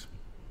 minutes.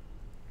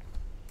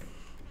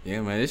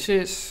 Yeah, man, this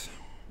shit's.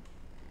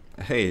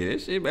 Hey,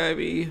 this shit might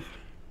be.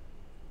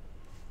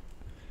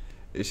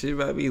 This shit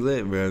might be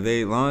lit, bro.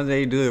 As long as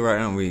they do it right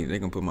on me, they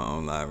can put my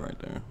own live right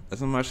there. That's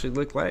what my shit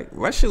look like.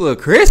 My shit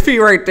look crispy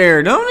right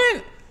there, don't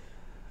it?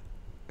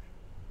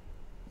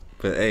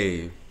 But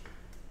hey.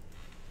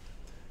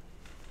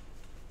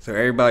 So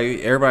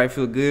everybody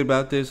feel good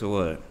about this or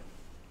what?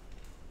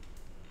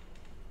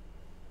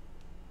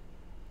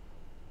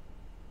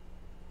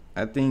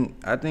 I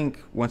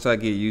think once I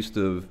get used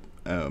to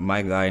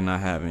my guy not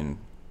having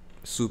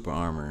super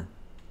armor,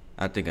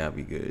 I think I'll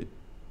be good.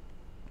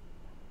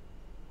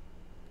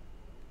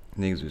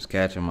 Niggas was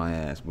catching my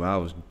ass, but I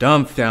was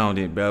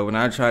dumbfounded, bro. When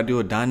I tried to do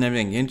a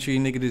dynamic entry,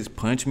 nigga just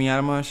punched me out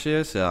of my shit.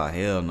 I said, oh,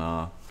 hell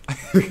nah.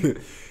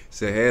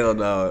 Said, hell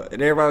no.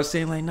 And everybody was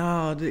saying, like,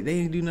 nah, they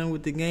didn't do nothing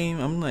with the game.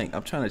 I'm like,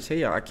 I'm trying to tell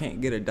y'all, I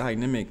can't get a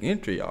dynamic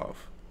entry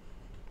off.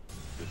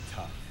 The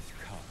time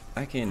has come.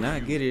 I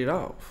cannot get it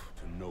off.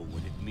 To know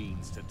what it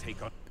means to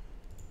take on.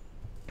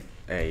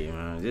 Hey,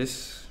 man,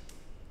 this.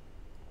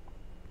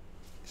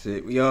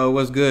 Said, yo,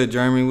 what's good,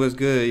 German? What's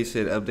good? He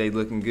said, update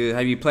looking good.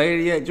 Have you played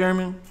it yet,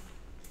 German?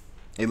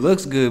 It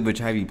looks good, but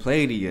have you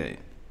played it yet?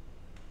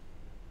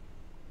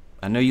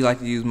 I know you like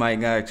to use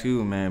Mike Guy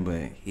too, man,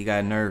 but he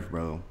got nerfed,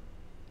 bro.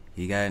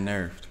 He got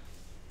nerfed.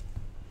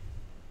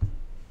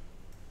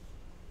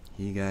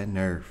 He got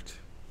nerfed.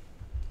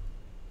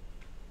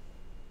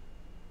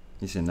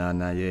 He said,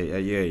 nah,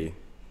 yeah.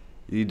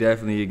 You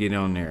definitely need to get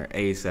on there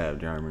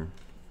ASAP, German.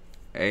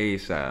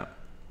 ASAP.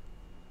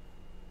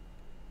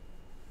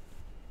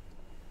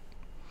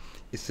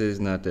 It says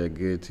not that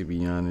good, to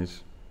be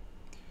honest.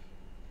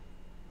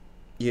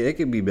 Yeah, it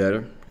could be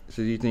better. So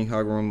do you think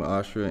Hagoromo,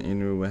 Astra, and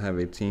Inu will have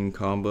a team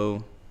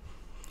combo?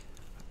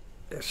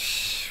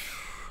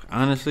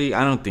 Honestly,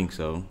 I don't think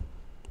so.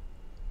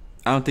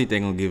 I don't think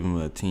they're going to give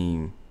him a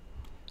team.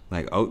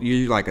 Like, oh,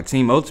 you like a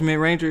team ultimate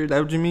ranger? Is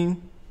that what you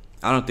mean?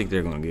 I don't think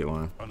they're going to get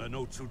one.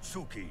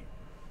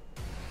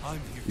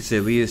 You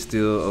said Lee is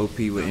still OP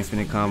with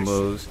infinite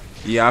combos.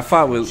 Yeah, I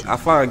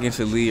fought against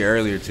a Lee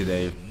earlier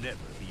today.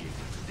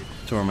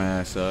 Tore my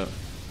ass up.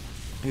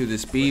 He was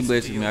just speed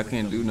blitzing me. I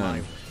couldn't do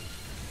nothing.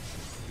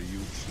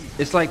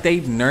 It's like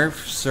they've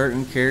nerfed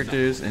certain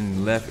characters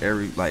and left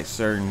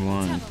certain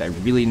ones that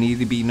really need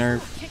to be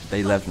nerfed.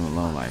 They left them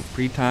alone. Like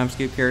pre-time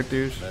skip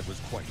characters. That was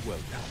quite well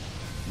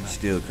done.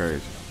 Still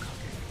crazy.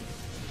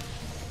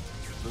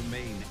 The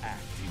main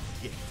act is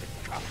yet to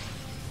come.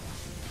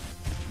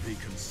 Be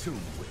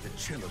consumed with the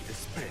chill of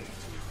despair.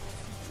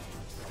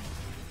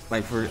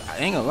 Like I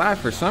ain't gonna lie,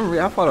 for some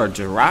reason I fought a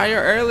Jiraiya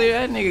earlier.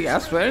 That nigga, I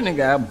swear that nigga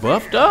got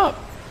buffed up.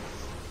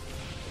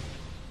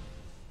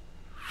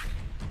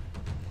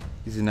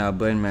 This is now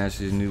button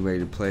masher's new way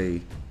to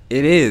play.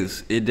 It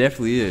is. It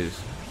definitely is.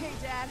 Okay,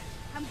 Dad,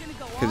 I'm gonna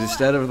go Cause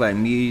instead of like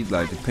me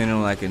like depending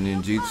on like a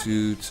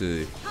ninjutsu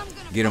to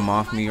get him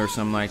off me or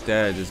something like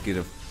that, just get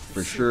a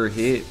for sure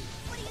hit.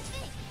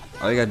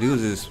 All you gotta do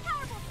is just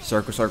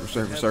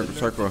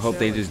circle, hope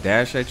they just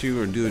dash at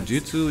you or do a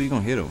jutsu, you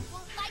gonna hit them.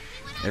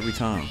 Every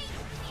time.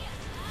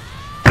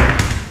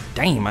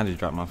 Damn, I just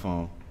dropped my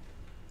phone.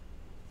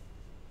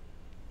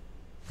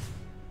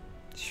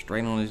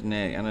 Straight on his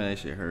neck. I know that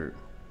shit hurt.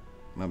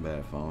 My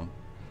bad, phone.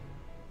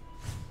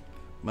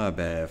 My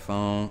bad,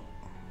 phone.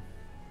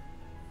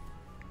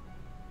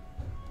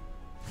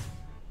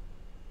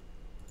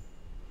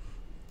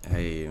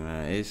 Hey,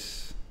 man,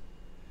 it's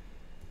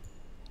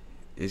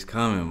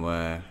coming,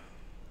 boy.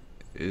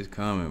 It's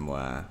coming,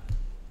 boy.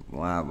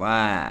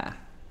 Why?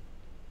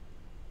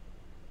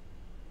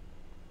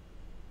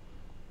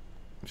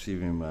 See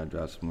if anybody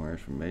drops some more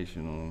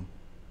information on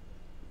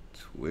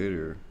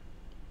Twitter.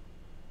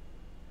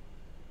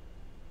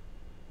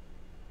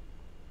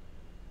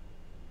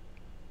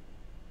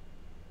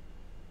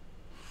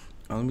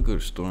 Oh, let me go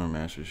to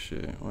Stormmaster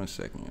shit. 1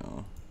 second,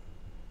 y'all.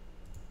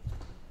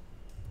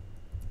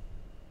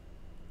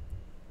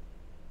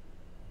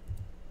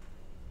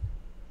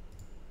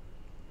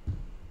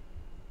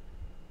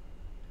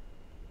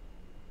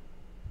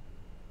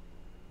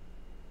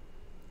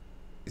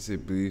 Is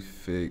it belief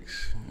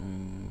fix?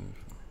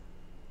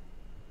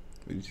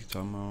 What is he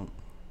talking about?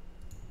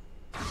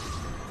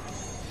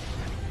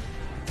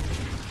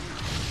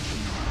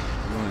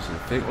 You want to say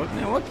fake? What,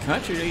 man, what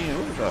country are you in?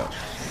 What about?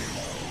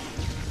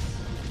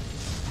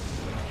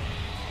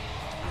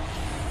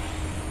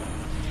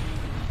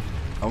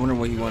 I wonder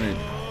what he wanted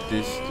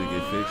this to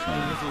get fixed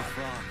on. Little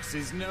fox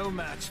is no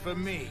match for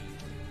me.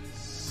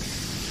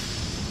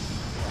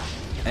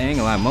 I ain't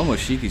gonna lie,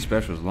 ISSHIKI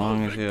special is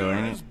long as hell,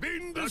 ain't it?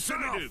 Been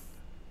decided.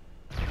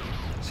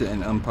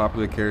 And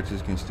unpopular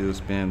characters can still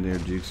spam their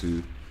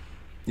jutsu.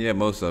 Yeah,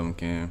 most of them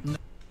can.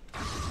 I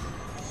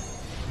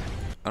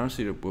don't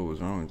see what was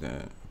wrong with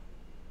that.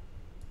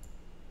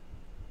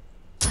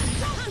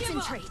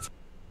 Concentrate.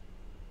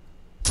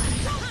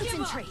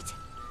 Concentrate.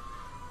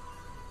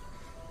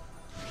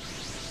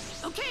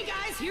 Okay,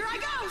 guys, here I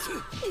go.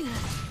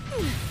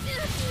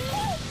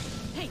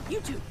 Hey, you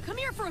two, come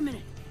here for a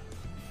minute.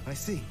 I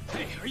see.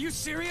 Hey, are you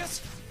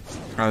serious?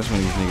 I just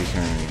want these niggas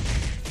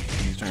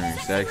turning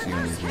sexy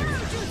on these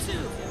niggas.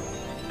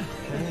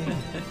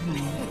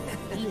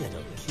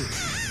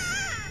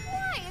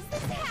 Why is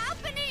this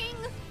happening?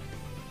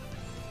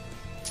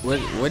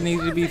 What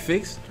needs to be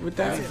fixed with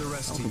that? Leave the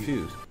rest I'm to you.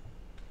 confused.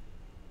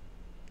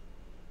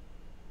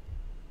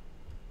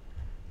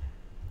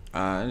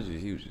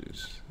 He was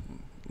just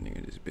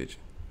nigga just bitching.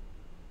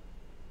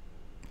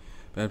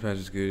 Bad Patch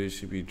is good. It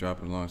should be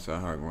dropping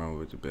alongside Hard Run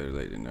with the better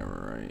late than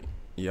never, right?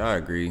 Yeah, I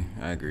agree.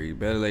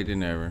 Better late than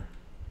never.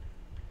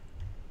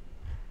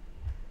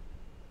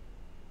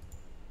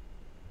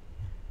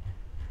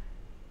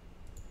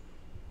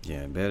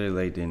 Yeah, better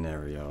late than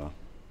never, y'all.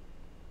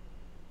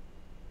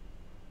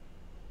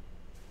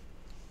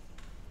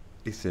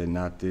 He said,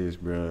 not this,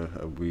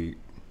 bruh, a week.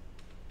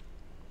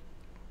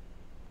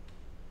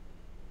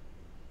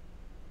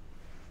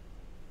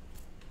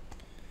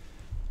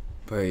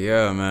 But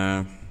yeah,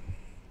 man.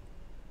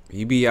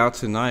 He be out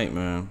tonight,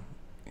 man.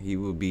 He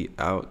will be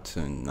out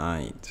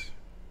tonight.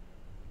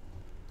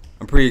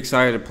 I'm pretty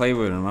excited to play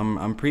with him.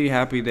 I'm pretty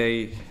happy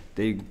they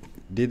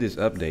did this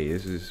update.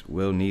 This is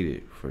well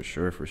needed for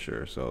sure.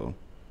 So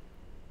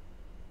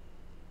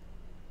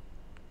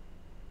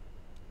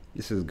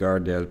this is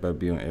Gardez about to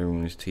be on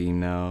everyone's team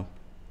now.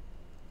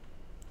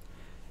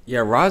 Yeah,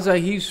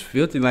 Raza, he's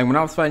filthy. Like when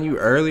I was fighting you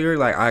earlier,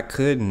 like I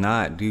could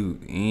not do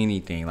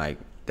anything. Like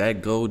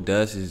that gold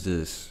dust is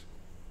just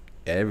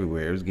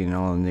everywhere. It was getting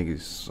all the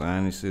niggas'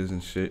 sinuses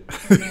and shit.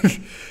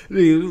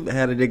 Dude,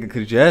 had a nigga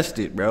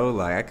congested, bro.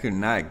 Like I could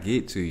not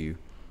get to you.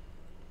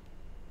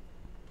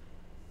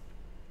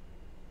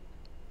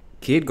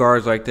 Kid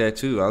guards like that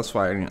too. I was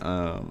fighting,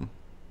 I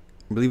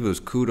believe it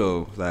was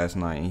Kudo last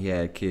night, and he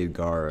had Kid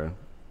guard.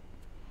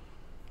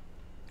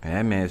 And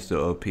that man's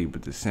still OP,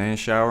 but the sand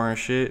shower and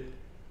shit.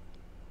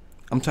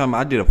 I'm talking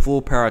about I did a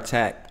full power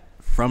attack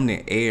from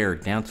the air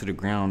down to the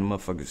ground. The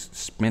motherfuckers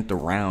spent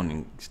around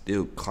and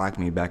still clocked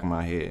me back in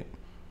my head.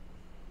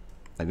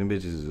 Like them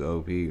bitches is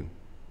OP.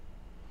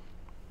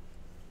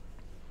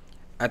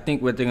 I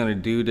think what they're gonna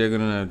do, they're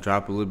gonna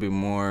drop a little bit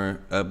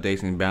more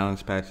updates and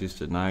balance patches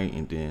tonight,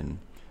 and then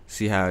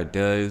see how it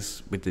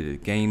does with the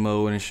game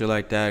mode and shit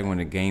like that. When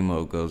the game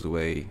mode goes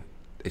away,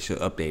 they should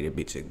update a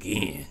bitch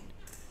again.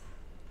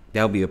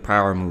 That would be a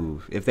power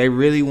move. If they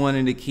really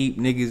wanted to keep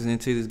niggas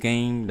into this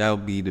game, that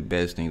would be the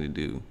best thing to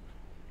do.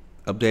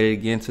 Update it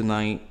again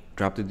tonight.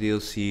 Drop the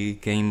DLC,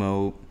 game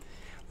mode.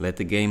 Let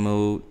the game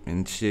mode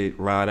and shit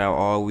ride out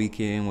all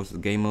weekend once the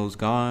game mode's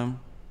gone.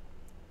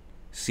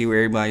 See what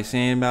everybody's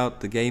saying about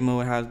the game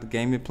mode, how's the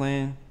game been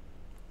playing.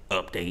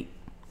 Update.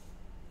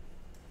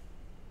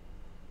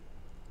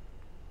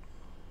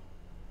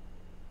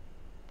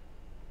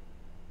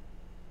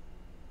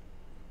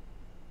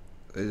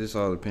 It just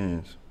all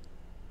depends.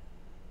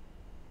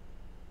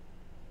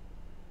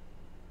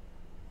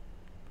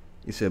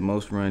 He said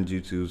most run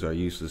jutsus are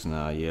useless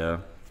now. Yeah.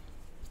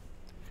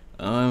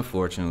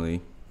 Unfortunately.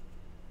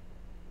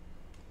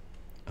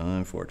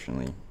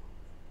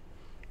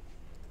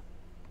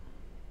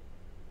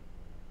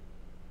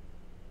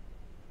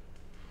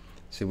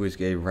 See which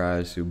gave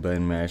rise to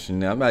button mashing.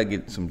 Now I'm about to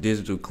get some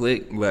digital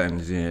click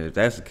buttons in. If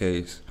that's the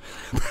case,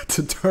 I'm about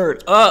to turn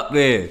up,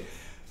 man.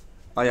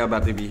 All y'all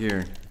about to be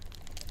hearing.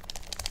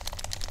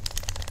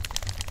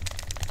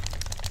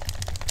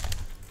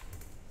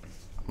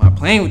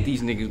 playing with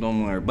these niggas no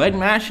more. Button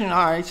mashing?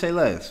 Alright, say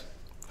less.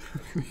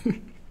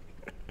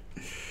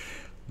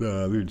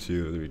 Nah, let me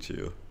chill. Let me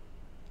chill.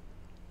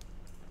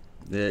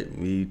 Let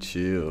me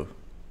chill.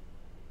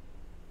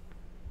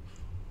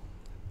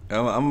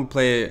 I'm gonna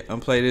play it. I'm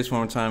gonna play this one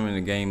more time in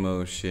the game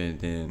mode shit,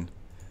 then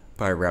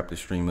probably wrap the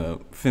stream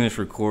up, finish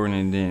recording,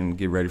 and then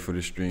get ready for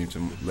the stream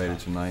later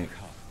tonight.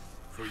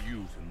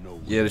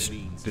 Yeah,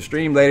 the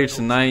stream later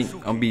tonight,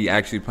 I'm gonna be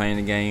actually playing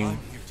the game.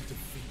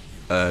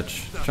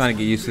 Trying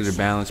to get used to the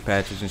balance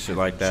patches and shit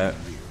like that.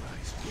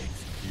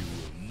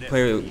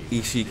 Play with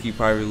ISSHIKI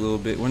probably a little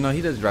bit. Well, no,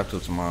 he doesn't drop till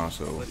tomorrow,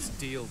 so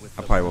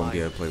I probably won't be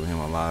able to play with him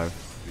on live.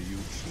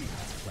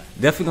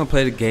 Definitely gonna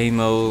play the game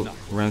mode,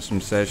 run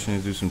some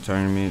sessions, do some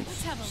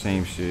tournaments,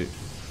 same shit.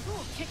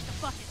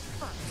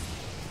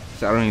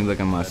 So I don't even look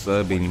at my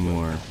sub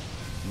anymore.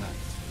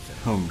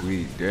 I'm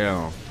weak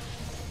down.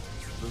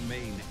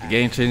 The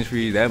game changed for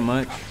you that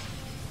much?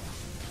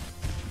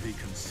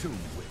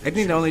 I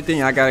think the only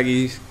thing I gotta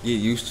get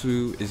used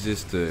to is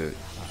just the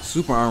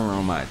super armor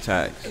on my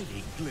attacks.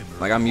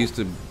 Like, I'm used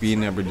to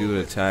being able to do the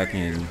attack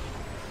and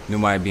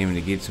nobody being able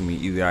to get to me.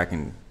 Either I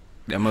can,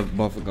 that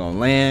motherfucker gonna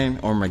land,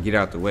 or I'm gonna get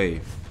out the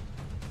way.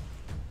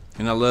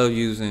 And I love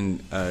using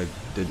the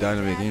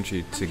dynamic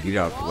entry to get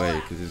out the way,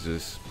 because it's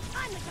just,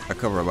 I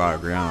cover a lot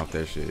of ground off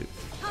that shit.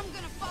 I'm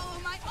gonna follow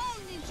my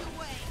own ninja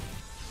way.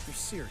 You're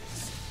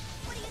serious.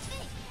 What do you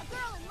think? A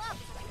girl in love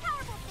is a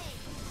terrible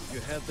thing. You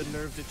had the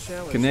nerve to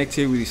challenge.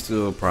 Connectivity's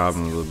still a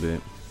problem a little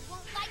bit.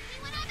 Won't like me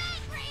when I'm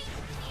angry.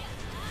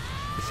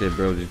 I said,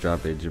 bro, just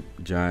dropped a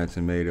giant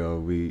tomato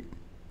week.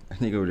 I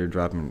think over there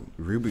dropping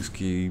Rubik's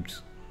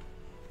Cubes.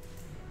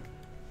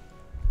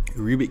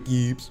 Rubik's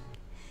Cubes.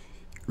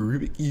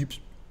 Rubik's Cubes.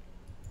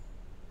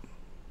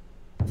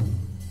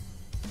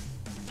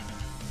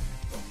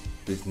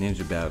 This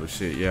ninja battle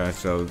shit, yeah.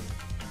 So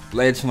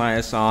later tonight,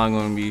 that's all I'm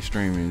gonna be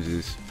streaming.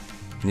 Just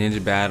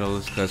ninja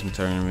battles, custom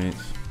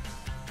tournaments.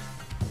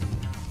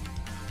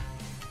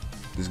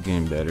 Just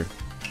getting better.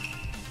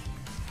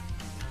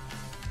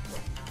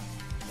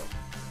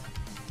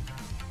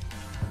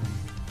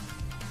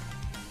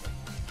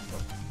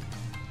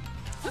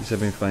 I've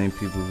been finding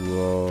people who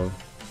all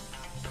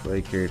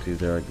play characters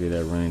that are good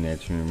at running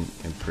at you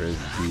and press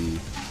B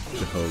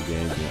the whole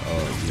game and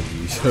all give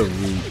you so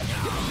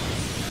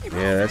weak.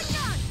 Yeah, that's,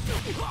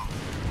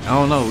 I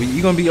don't know.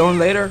 You gonna be on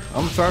later?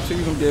 I'm gonna talk to you.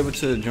 You gonna be able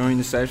to join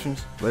the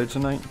sessions later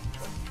tonight?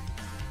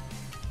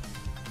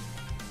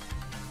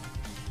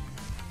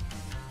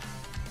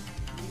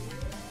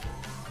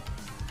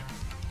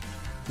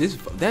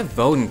 That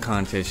voting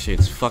contest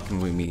shit's fucking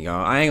with me,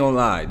 y'all. I ain't gonna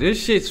lie.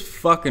 This shit's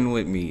fucking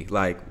with me.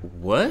 Like,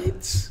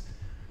 what?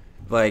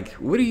 Like,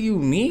 what do you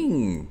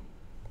mean?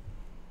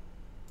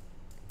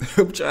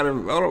 I'm trying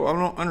to, I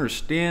don't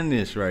understand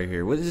this right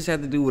here. What does this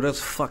have to do with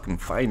us fucking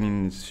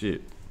fighting this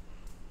shit?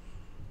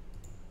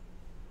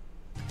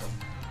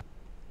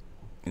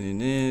 And then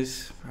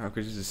this, how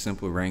could just a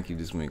simple rank, you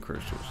just win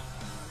crystals.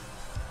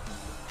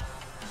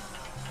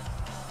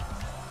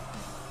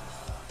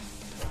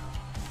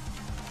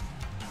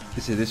 He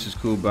said this is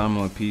cool, but I'm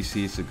on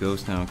PC. It's a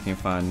ghost town. Can't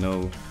find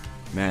no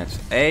match.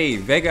 Hey,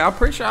 Vega, I'm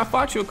pretty sure I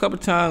fought you a couple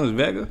times,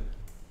 Vega.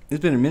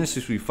 It's been a minute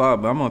since we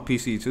fought, but I'm on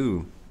PC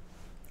too.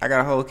 I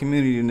got a whole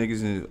community of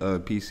niggas in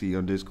PC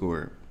on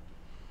Discord.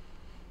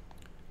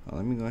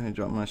 Let me go ahead and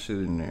drop my shit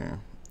in there.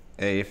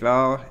 Hey, if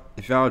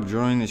y'all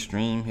join the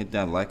stream, hit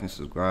that like and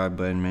subscribe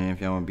button, man.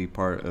 If y'all want to be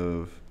part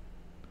of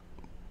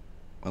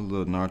a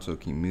little Naruto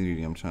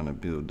community I'm trying to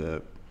build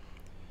up.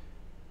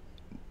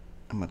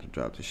 I'm about to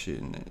drop the shit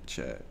in that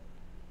chat.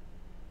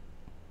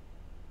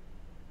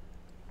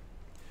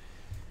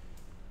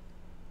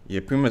 Yeah,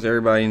 pretty much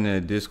everybody in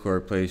the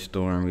Discord plays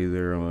Storm,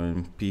 either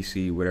on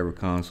PC, whatever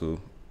console.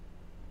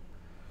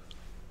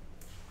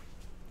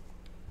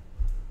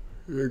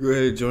 Yeah, go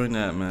ahead and join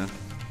that, man.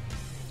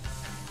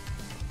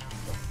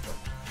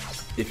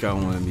 If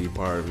y'all want to be a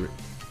part of it.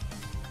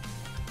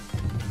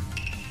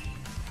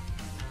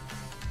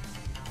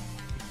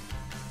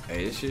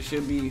 Hey, this shit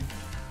should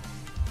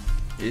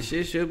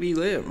be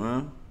lit,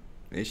 man.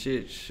 This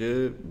shit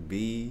should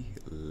be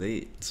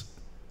lit.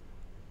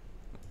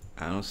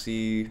 I don't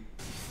see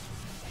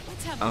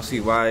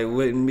why it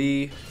wouldn't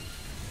be.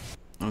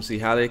 I don't see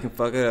how they can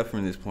fuck it up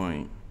from this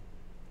point.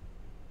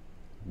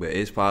 But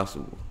it's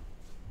possible.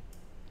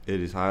 It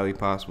is highly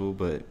possible,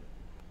 but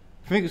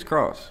fingers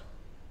crossed.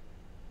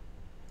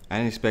 I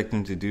didn't expect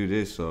them to do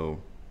this, so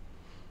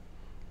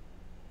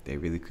they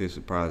really could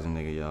surprise a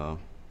nigga, y'all.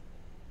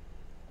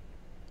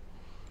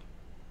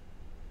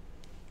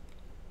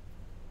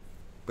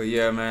 But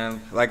yeah,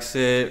 man, like I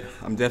said,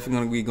 I'm definitely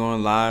gonna be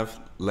going live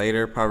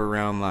later, probably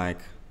around like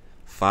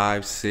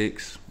 5,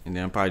 6, and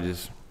then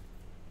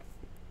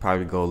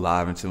probably go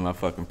live until my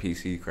fucking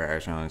PC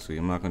crash, honestly.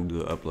 I'm not gonna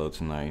do an upload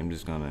tonight. I'm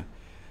just gonna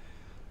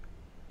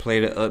play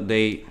the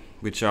update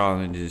with y'all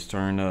and just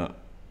turn up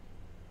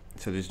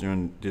to this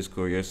during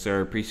Discord. Yes,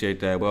 sir. Appreciate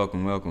that.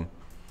 Welcome, welcome.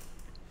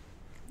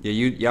 Yeah,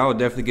 y'all will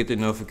definitely get the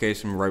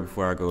notification right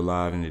before I go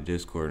live in the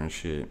Discord and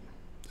shit.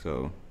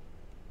 So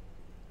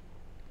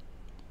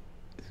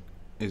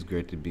it's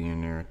great to be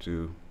in there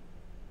too.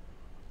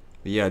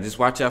 But yeah, just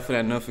watch out for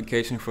that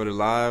notification for the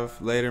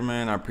live later,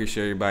 man. I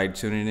appreciate everybody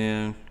tuning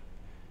in.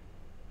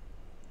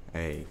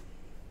 Hey,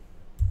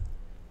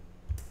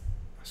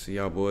 I'll see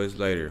y'all boys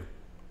later.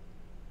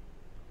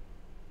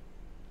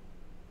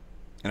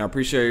 And I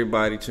appreciate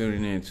everybody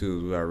tuning in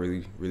too. I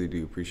really, really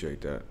do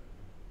appreciate that.